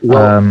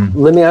 Well,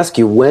 let me ask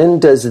you, when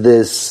does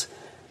this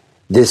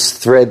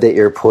thread that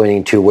you're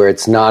pointing to, where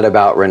it's not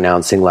about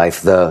renouncing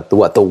life, the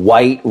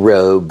white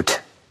robed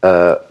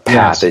path,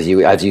 yes, as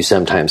you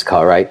sometimes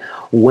call, right?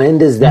 When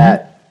does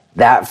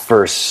that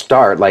first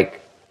start? Like,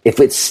 if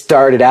it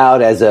started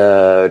out as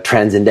a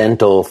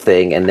transcendental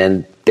thing, and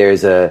then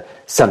there's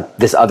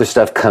this other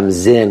stuff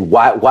comes in,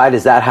 why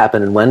does that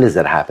happen, and when does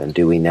that happen?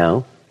 Do we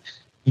know?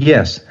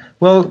 Yes.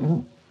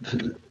 Well,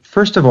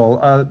 first of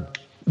all,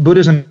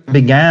 Buddhism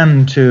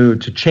began to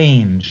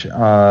change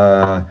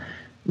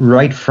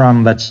right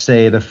from, let's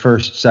say, the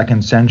 1st,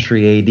 2nd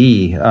century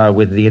AD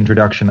with the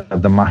introduction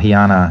of the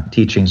Mahayana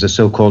teachings, the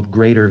so-called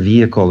greater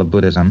vehicle of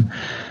Buddhism,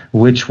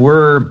 which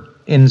were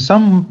in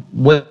some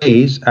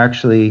ways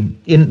actually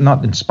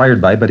not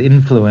inspired by, but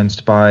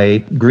influenced by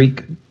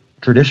Greek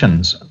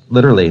traditions,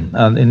 literally.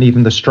 And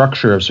even the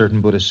structure of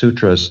certain Buddhist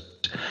sutras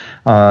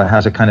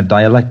has a kind of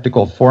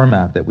dialectical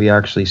format that we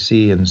actually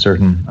see in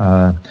certain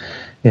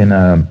in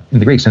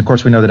the Greeks. And of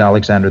course, we know that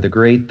Alexander the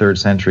Great, 3rd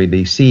century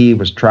BC,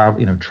 was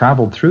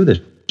traveled through this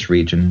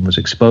region, was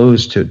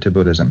exposed to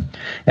Buddhism.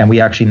 And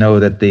we actually know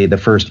that the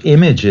first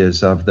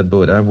images of the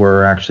Buddha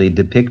were actually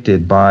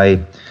depicted by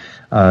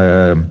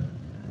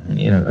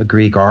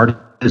Greek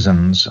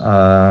artisans,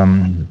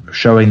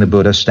 showing the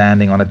Buddha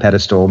standing on a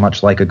pedestal,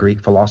 much like a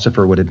Greek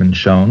philosopher would have been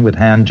shown, with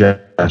hand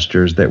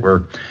gestures that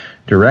were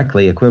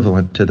directly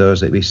equivalent to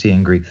those that we see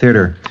in Greek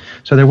theater.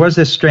 So there was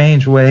this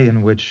strange way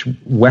in which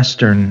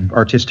Western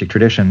artistic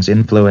traditions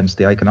influenced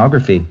the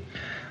iconography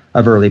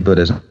of early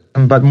Buddhism.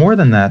 But more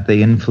than that,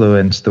 they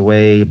influenced the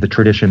way the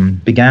tradition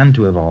began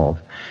to evolve.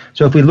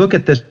 So if we look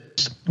at this,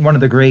 one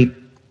of the great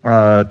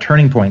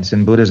turning points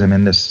in Buddhism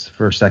in this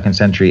 1st, 2nd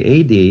century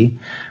AD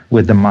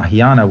with the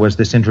Mahayana was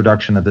this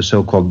introduction of the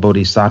so-called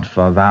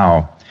Bodhisattva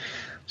vow.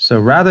 So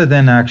rather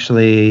than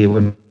actually,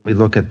 when we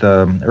look at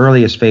the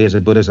earliest phase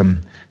of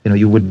Buddhism,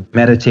 you would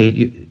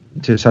meditate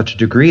to such a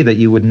degree that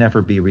you would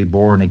never be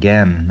reborn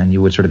again, and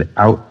you would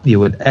you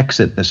would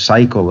exit the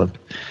cycle of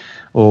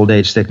old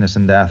age, sickness,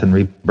 and death and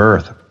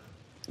rebirth.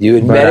 You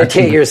would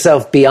meditate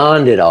yourself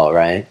beyond it all,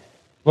 right?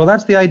 Well,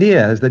 that's the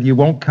idea, is that you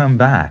won't come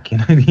back.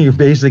 You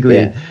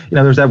basically,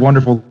 there's that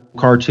wonderful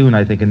cartoon,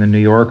 I think, in the New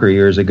Yorker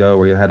years ago,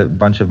 where you had a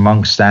bunch of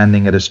monks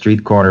standing at a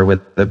street corner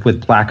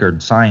with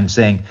placard signs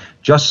saying,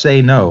 "Just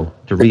say no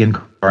to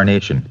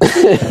reincarnation."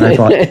 And I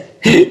thought,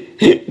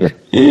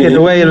 in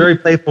a very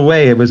playful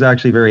way, it was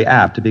actually very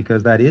apt,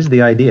 because that is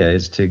the idea,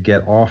 is to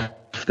get off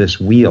this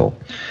wheel.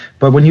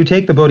 But when you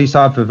take the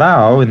Bodhisattva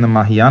vow in the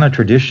Mahayana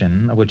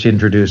tradition, which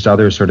introduced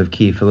other sort of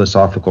key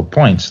philosophical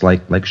points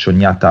like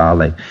shunyata,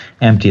 like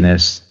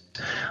emptiness,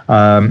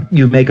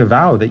 you make a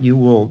vow that you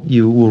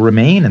will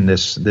remain in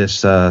this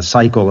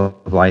cycle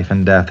of life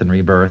and death and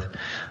rebirth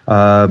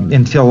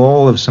until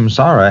all of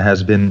samsara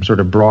has been sort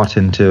of brought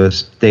into a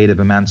state of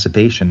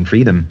emancipation,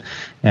 freedom,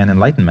 and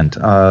enlightenment.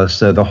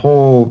 So the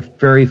whole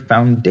very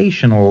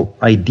foundational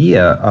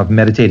idea of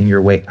meditating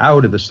your way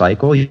out of the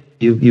cycle,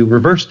 you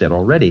reversed it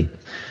already.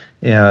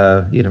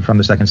 From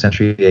the 2nd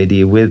century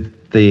AD with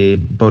the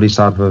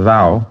Bodhisattva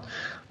vow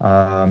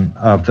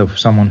of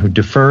someone who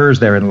defers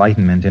their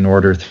enlightenment in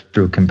order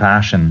through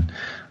compassion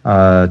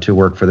to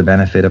work for the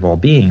benefit of all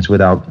beings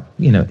without,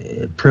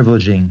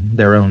 privileging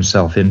their own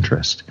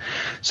self-interest.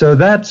 So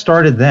that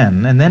started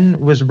then, and then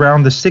it was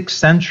around the 6th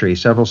century,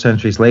 several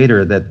centuries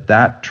later,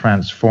 that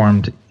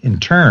transformed in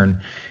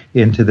turn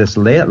into this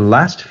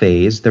last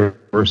phase. There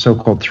were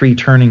so-called 3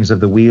 turnings of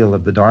the wheel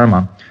of the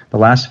Dharma. The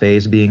last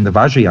phase being the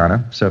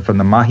Vajrayana, so from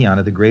the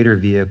Mahayana, the greater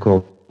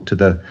vehicle, to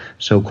the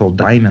so-called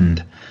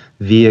diamond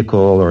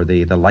vehicle, or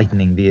the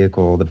lightning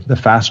vehicle, the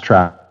fast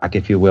track,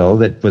 if you will,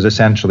 that was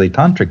essentially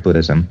Tantric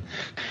Buddhism.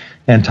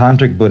 And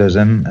Tantric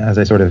Buddhism, as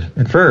I sort of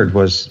inferred,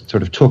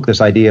 took this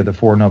idea of the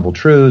Four Noble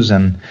Truths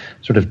and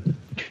sort of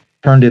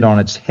turned it on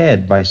its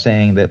head by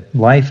saying that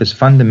life is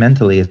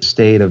fundamentally a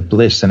state of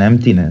bliss and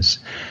emptiness,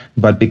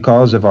 but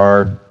because of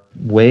our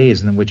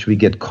ways in which we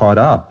get caught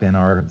up in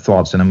our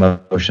thoughts and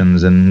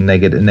emotions and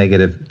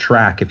negative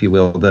track, if you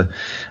will,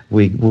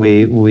 we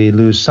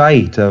lose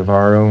sight of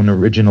our own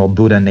original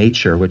Buddha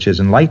nature, which is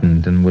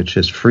enlightened and which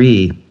is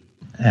free.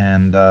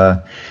 And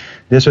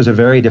this was a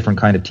very different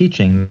kind of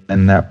teaching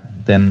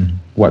than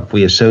what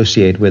we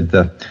associate with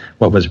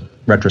what was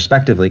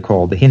retrospectively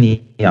called the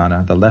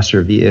Hinayana, the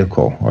lesser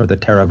vehicle, or the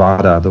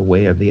Theravada, the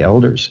way of the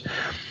elders.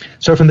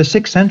 So from the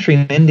 6th century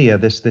in India,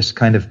 this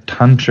kind of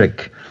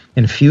tantric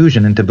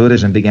infusion into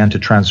Buddhism began to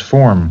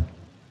transform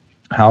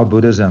how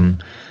Buddhism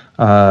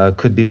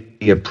could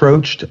be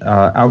approached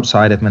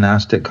outside of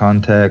monastic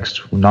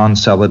context,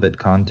 non-celibate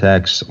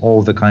context,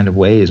 all the kind of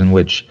ways in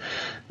which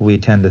we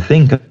tend to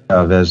think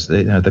of as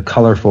the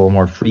colorful,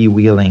 more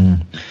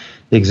freewheeling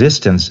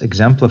existence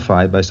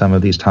exemplified by some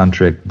of these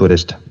tantric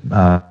Buddhist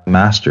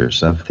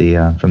masters of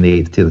from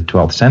the 8th to the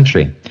 12th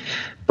century.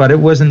 But it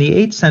was in the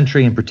 8th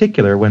century in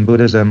particular when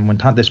this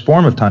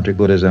form of tantric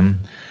Buddhism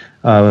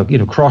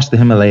crossed the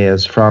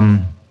Himalayas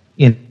from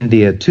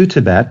India to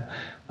Tibet,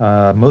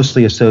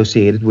 mostly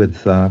associated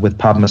with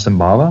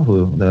Padmasambhava,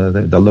 who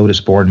the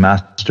lotus-born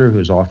master,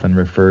 who's often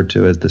referred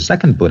to as the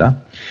second Buddha.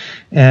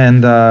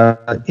 And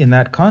in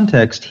that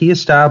context, he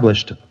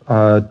established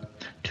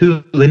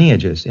 2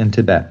 lineages in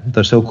Tibet: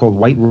 the so-called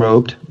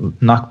white-robed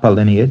Nakpa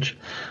lineage,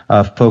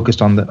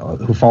 focused on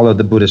who followed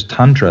the Buddhist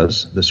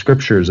tantras, the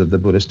scriptures of the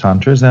Buddhist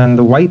tantras, and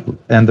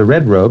the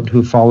red-robed,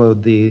 who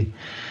followed the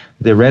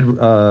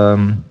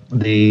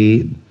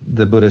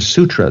Buddhist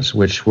sutras,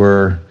 which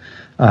were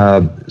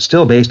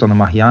still based on the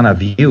Mahayana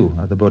view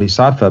of the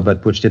Bodhisattva,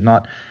 but which did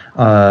not,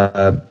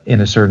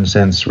 in a certain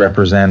sense,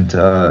 represent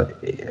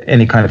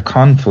any kind of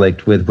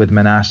conflict with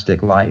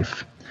monastic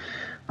life.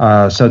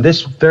 So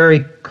this very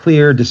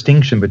clear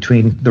distinction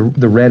between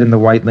the red and the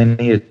white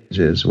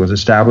lineages was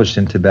established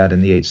in Tibet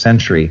in the 8th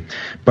century.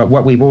 But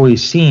what we've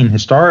always seen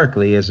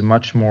historically is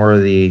much more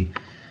the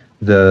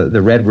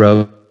red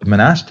robe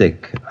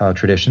monastic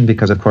tradition,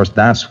 because of course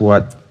that's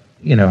what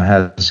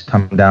has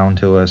come down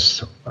to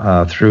us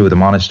through the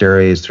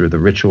monasteries, through the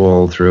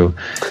ritual, through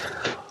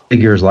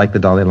figures like the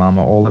Dalai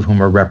Lama, all of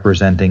whom are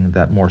representing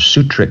that more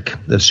sutric,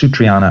 the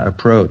Sutriana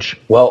approach.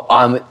 Well,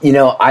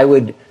 I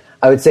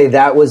would say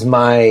that was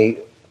my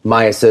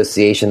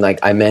association. Like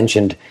I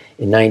mentioned,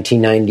 in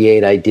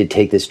 1998, I did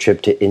take this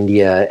trip to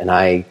India, and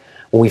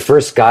when we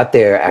first got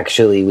there,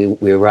 actually,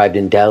 we arrived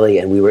in Delhi,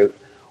 and we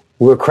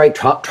were quite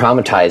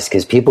traumatized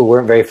because people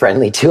weren't very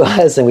friendly to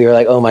us, and we were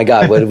like, "Oh my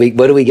God, what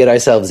do we get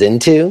ourselves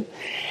into?"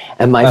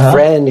 And my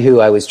friend who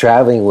I was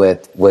traveling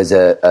with was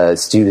a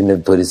student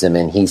of Buddhism,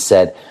 and he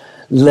said,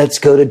 "Let's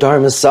go to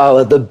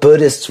Dharmasala. The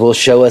Buddhists will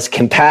show us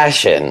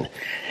compassion."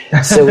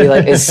 So we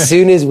as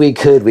soon as we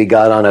could, we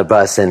got on a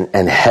bus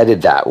and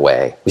headed that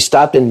way. We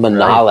stopped in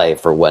Manali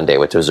for one day,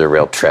 which was a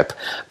real trip.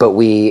 But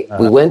we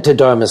went to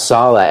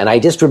Dharmasala, and I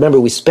just remember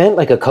we spent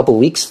a couple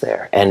weeks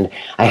there. And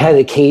I had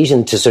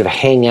occasion to sort of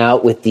hang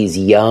out with these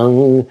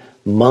young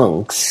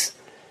monks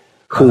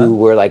who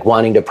were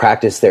wanting to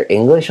practice their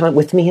English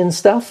with me and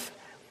stuff.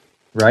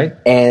 Right.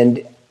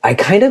 And I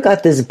kind of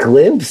got this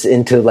glimpse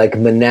into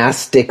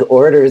monastic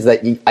orders that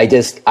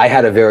I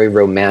had a very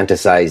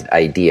romanticized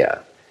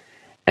idea.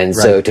 And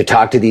so to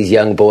talk to these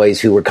young boys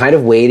who were kind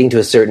of waiting to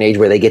a certain age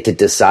where they get to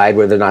decide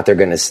whether or not they're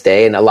going to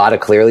stay, and a lot of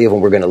clearly of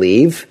them were going to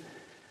leave.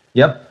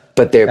 Yep.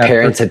 But their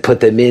parents had put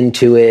them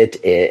into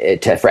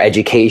it for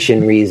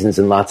education reasons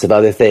and lots of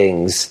other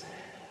things.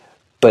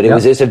 But it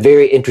was just a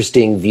very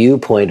interesting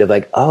viewpoint of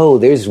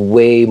there's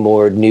way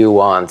more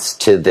nuance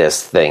to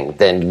this thing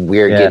than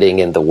we're getting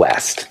in the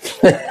West.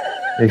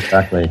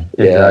 Exactly.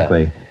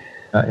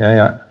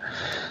 Yeah.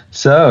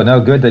 So, no,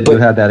 good that you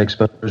had that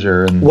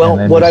exposure.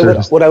 What I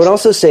would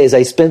also say is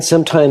I spent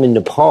some time in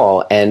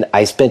Nepal, and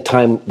I spent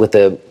time with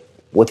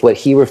what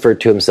he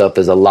referred to himself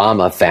as a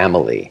Lama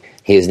family.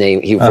 He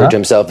referred to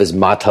himself as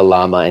Mata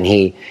Lama, and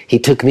he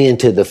took me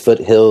into the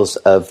foothills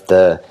of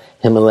the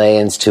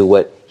Himalayas to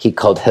what he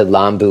called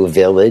Hilambu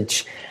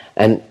village,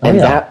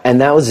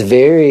 that was a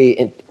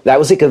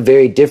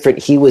very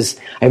different.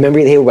 I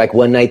remember they were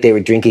one night they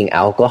were drinking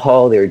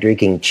alcohol, they were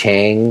drinking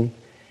Chang.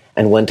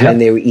 And one time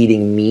they were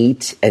eating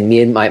meat, and me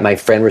and my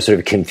friend were sort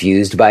of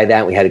confused by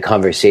that. We had a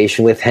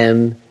conversation with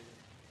him.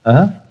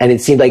 And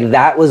it seemed like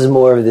that was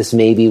more of this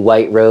maybe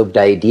white-robed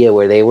idea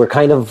where they were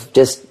kind of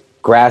just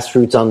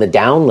grassroots on the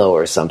down low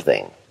or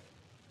something.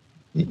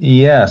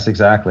 Yes,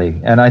 exactly.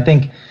 And I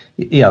think,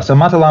 so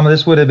Mata Lama,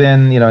 this would have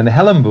been, in the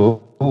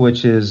Helambu,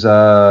 which is,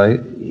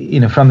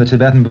 from the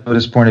Tibetan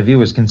Buddhist point of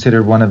view, is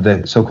considered one of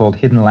the so-called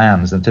hidden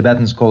lands. The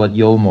Tibetans call it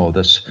Yolmo,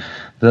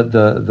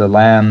 the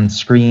land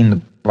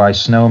screened by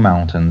snow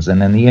mountains.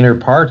 And in the inner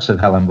parts of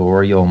Helambu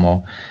or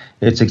Yolmo,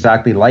 it's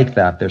exactly like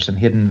that. There's some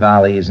hidden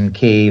valleys and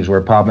caves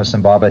where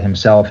Padmasambhava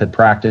himself had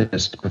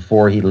practiced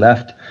before he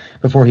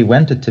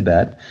went to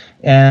Tibet.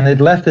 And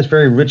it left this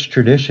very rich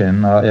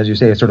tradition, as you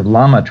say, a sort of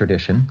Lama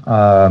tradition,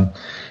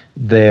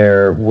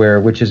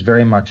 which is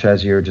very much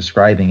as you're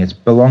describing. It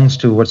belongs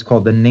to what's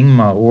called the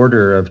Nyingma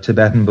order of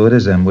Tibetan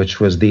Buddhism, which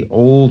was the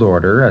old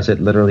order, as it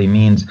literally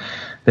means,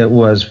 that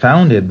was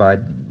founded by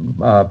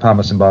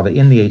Padmasambhava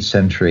in the 8th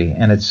century,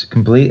 and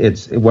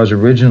it was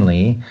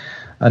originally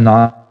a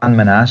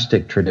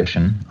non-monastic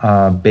tradition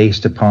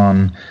based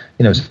upon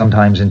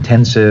sometimes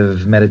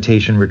intensive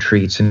meditation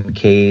retreats in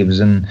caves,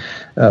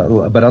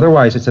 but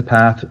otherwise it's a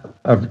path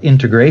of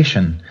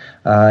integration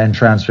and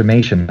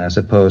transformation as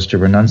opposed to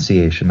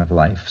renunciation of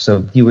life.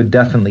 So you would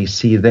definitely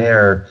see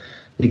there,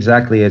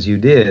 exactly as you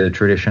did, a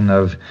tradition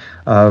of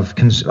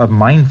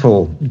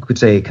mindful, you could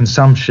say,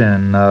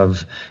 consumption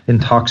of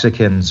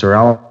intoxicants or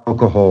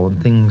alcohol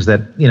and things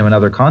that, in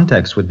other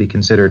contexts would be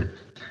considered,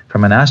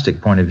 from a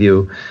monastic point of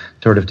view,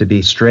 sort of to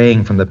be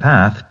straying from the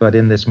path. But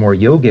in this more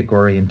yogic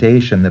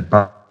orientation that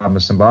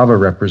Padmasambhava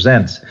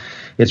represents,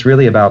 it's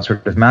really about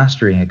sort of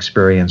mastering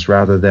experience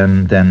rather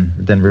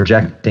than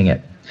rejecting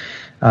it.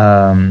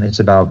 It's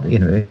about,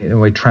 in a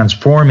way,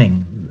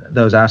 transforming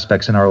those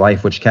aspects in our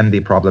life which can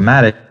be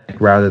problematic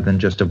rather than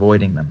just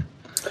avoiding them.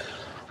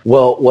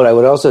 Well, what I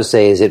would also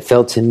say is it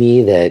felt to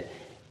me that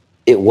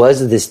it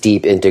was this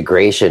deep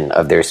integration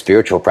of their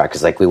spiritual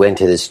practice. We went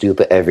to the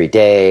stupa every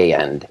day,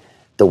 and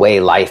the way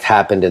life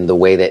happened and the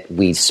way that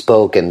we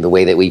spoke and the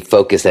way that we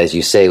focused, as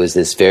you say, was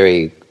this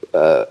very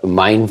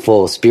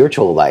mindful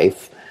spiritual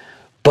life,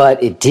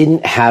 but it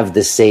didn't have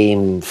the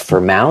same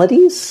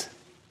formalities.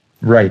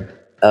 Right.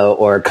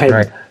 Or kind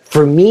of,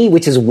 for me,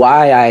 which is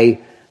why I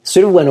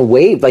sort of went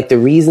away, the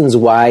reasons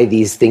why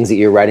these things that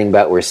you're writing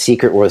about were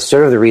secret were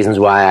sort of the reasons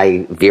why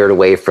I veered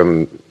away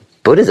from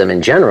Buddhism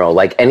in general.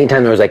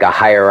 Anytime there was a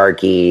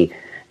hierarchy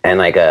and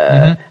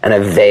and a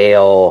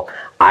veil,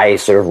 I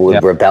sort of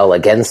would rebel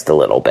against a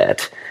little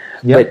bit.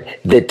 But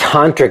the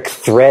tantric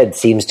thread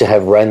seems to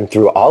have run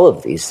through all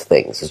of these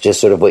things. It's just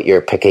sort of what you're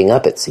picking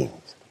up, it seems.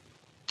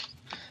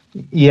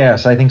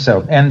 Yes, I think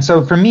so. And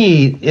so for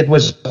me, it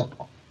was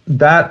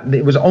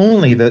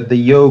only the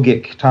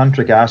yogic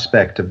tantric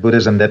aspect of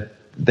Buddhism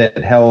that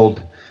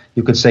held,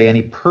 you could say,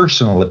 any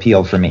personal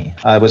appeal for me.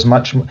 I was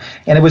much,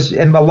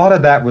 and a lot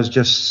of that was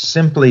just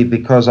simply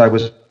because I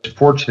was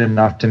fortunate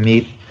enough to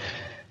meet,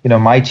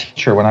 my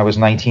teacher when I was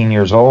 19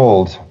 years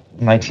old,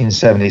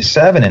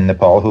 1977 in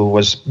Nepal, who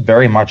was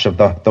very much of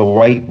the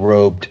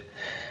white-robed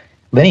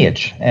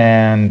lineage,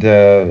 and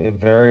a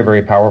very,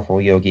 very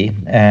powerful yogi.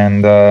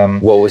 And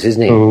what was his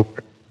name?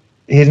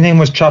 His name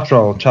was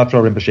Chatra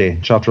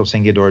Rinpoche, Chatra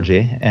Singye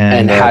Dorje.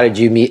 And how did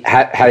you meet?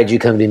 How did you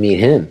come to meet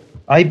him?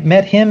 I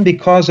met him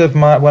because of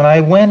when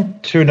I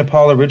went to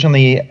Nepal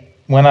originally.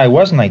 When I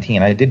was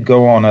 19, I did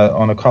go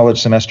on a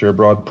college semester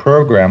abroad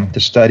program to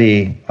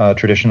study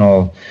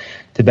traditional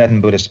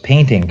Tibetan Buddhist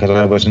painting, because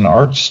I was an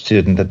art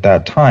student at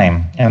that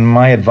time. And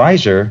my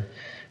advisor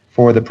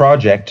for the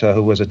project,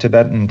 who was a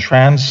Tibetan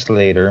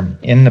translator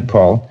in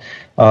Nepal,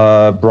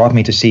 brought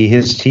me to see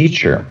his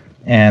teacher.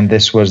 And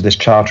this was this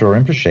Chatra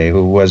Rinpoche,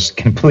 who was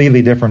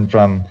completely different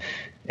from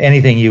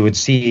anything you would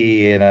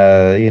see in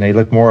he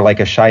looked more like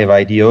a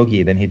Shaivite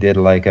yogi than he did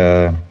like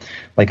a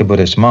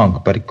Buddhist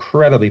monk, but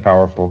incredibly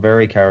powerful,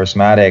 very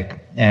charismatic,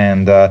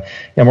 and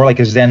more like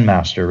a Zen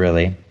master,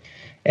 really.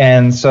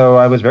 And so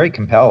I was very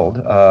compelled,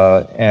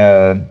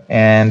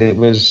 and it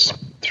was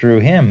through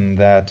him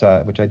that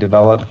which I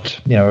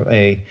developed,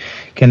 a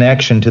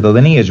connection to the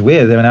lineage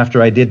with. And after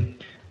I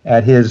did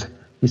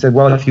he said,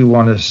 well, if you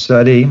want to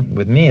study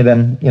with me,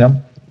 then,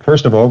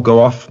 first of all, go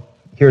off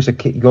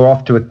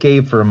to a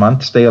cave for a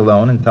month, stay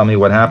alone, and tell me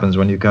what happens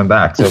when you come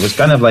back. So it was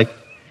kind of like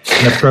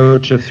an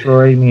approach of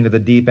throwing me to the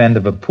deep end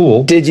of a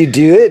pool. Did you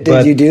do it?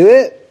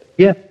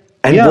 Yeah.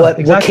 And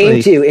exactly. What came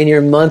to you in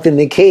your month in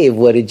the cave?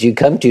 What did you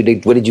come to?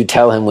 What did you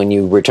tell him when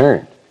you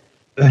returned?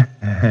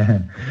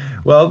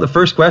 Well, the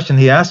first question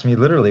he asked me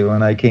literally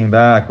when I came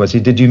back was,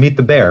 did you meet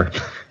the bear?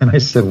 And I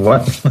said,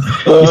 what? He said,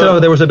 oh,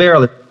 there was a bear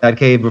in that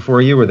cave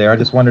before you were there. I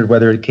just wondered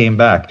whether it came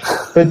back.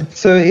 But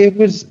so it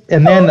was,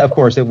 and then, of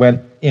course, it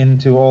went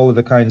into all of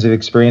the kinds of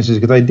experiences,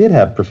 because I did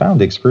have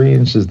profound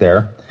experiences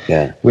there,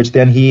 which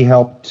then he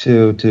helped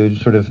to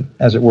sort of,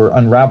 as it were,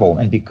 unravel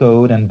and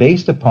decode. And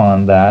based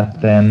upon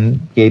that,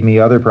 then gave me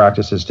other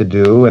practices to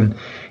do. And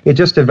it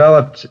just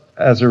developed,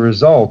 as a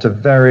result, a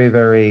very,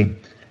 very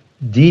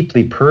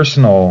deeply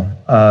personal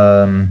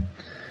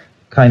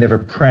kind of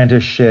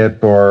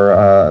apprenticeship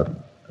or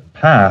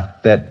path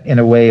that in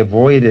a way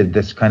avoided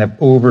this kind of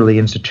overly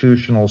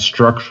institutional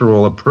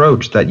structural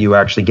approach that you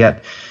actually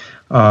get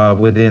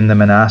within the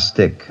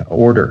monastic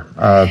order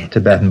of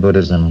Tibetan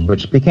Buddhism,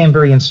 which became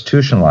very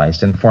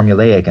institutionalized and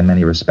formulaic in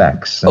many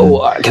respects.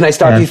 And, can I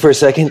stop you for a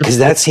second? Because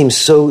that seems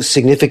so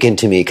significant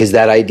to me, because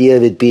that idea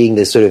of it being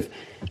this sort of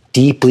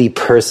deeply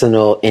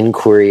personal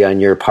inquiry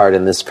on your part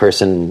and this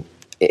person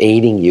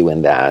aiding you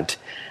in that,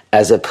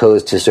 as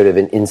opposed to sort of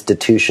an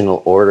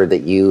institutional order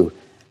that you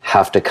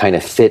have to kind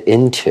of fit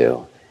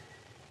into.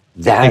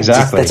 That's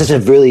such a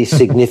really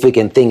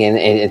significant thing, and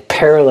it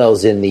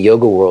parallels in the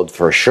yoga world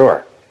for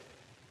sure.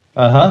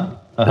 So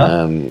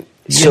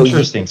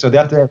interesting. So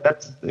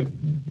that's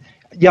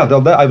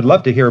I would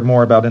love to hear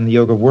more about in the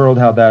yoga world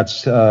how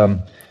that's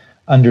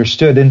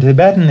understood. In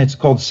Tibetan, it's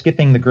called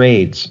skipping the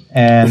grades,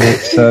 and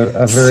it's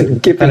a very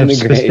kind of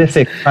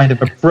specific kind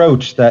of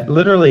approach that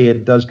literally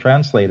it does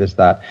translate as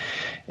that.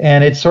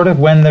 And it's sort of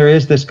when there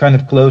is this kind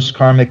of close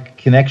karmic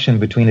connection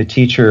between a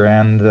teacher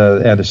and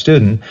a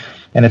student,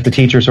 and if the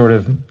teacher sort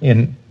of,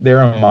 in their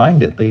own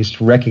mind at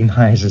least,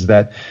 recognizes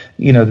that,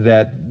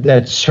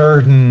 that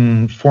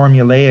certain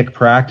formulaic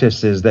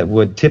practices that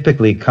would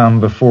typically come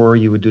before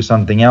you would do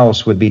something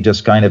else would be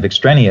just kind of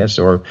extraneous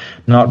or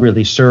not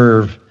really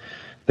serve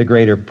the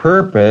greater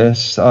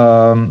purpose,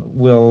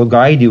 will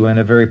guide you in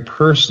a very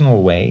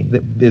personal way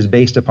that is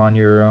based upon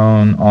your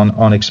own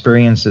on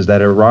experiences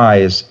that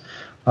arise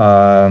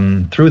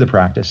through the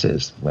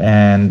practices,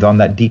 and on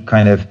that deep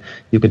kind of,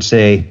 you could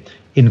say,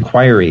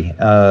 inquiry.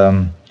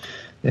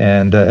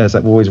 And as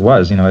it always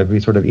was, I'd be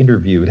sort of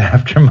interviewed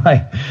after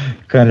my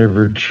kind of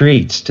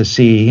retreats to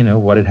see,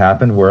 what had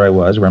happened, where I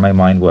was, where my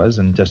mind was,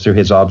 and just through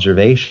his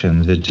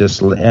observations,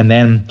 and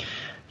then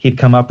he'd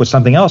come up with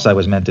something else I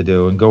was meant to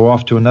do and go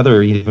off to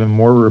another even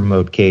more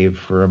remote cave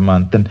for a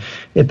month. And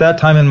at that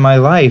time in my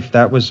life,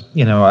 that was,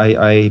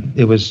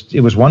 it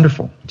was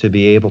wonderful to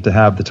be able to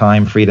have the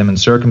time, freedom, and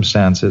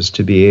circumstances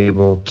to be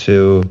able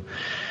to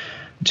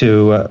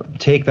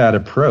take that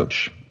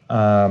approach.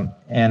 And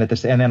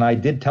then I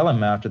did tell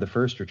him after the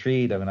first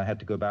retreat, when I had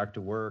to go back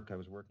to work, I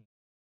was working.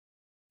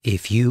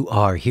 If you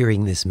are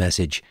hearing this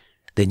message,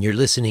 then you're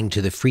listening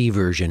to the free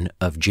version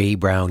of J.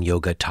 Brown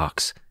Yoga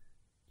Talks.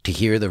 To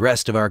hear the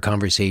rest of our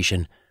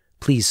conversation,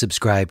 please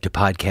subscribe to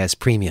Podcast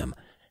Premium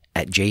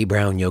at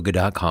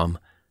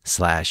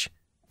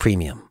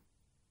jbrownyoga.com/premium.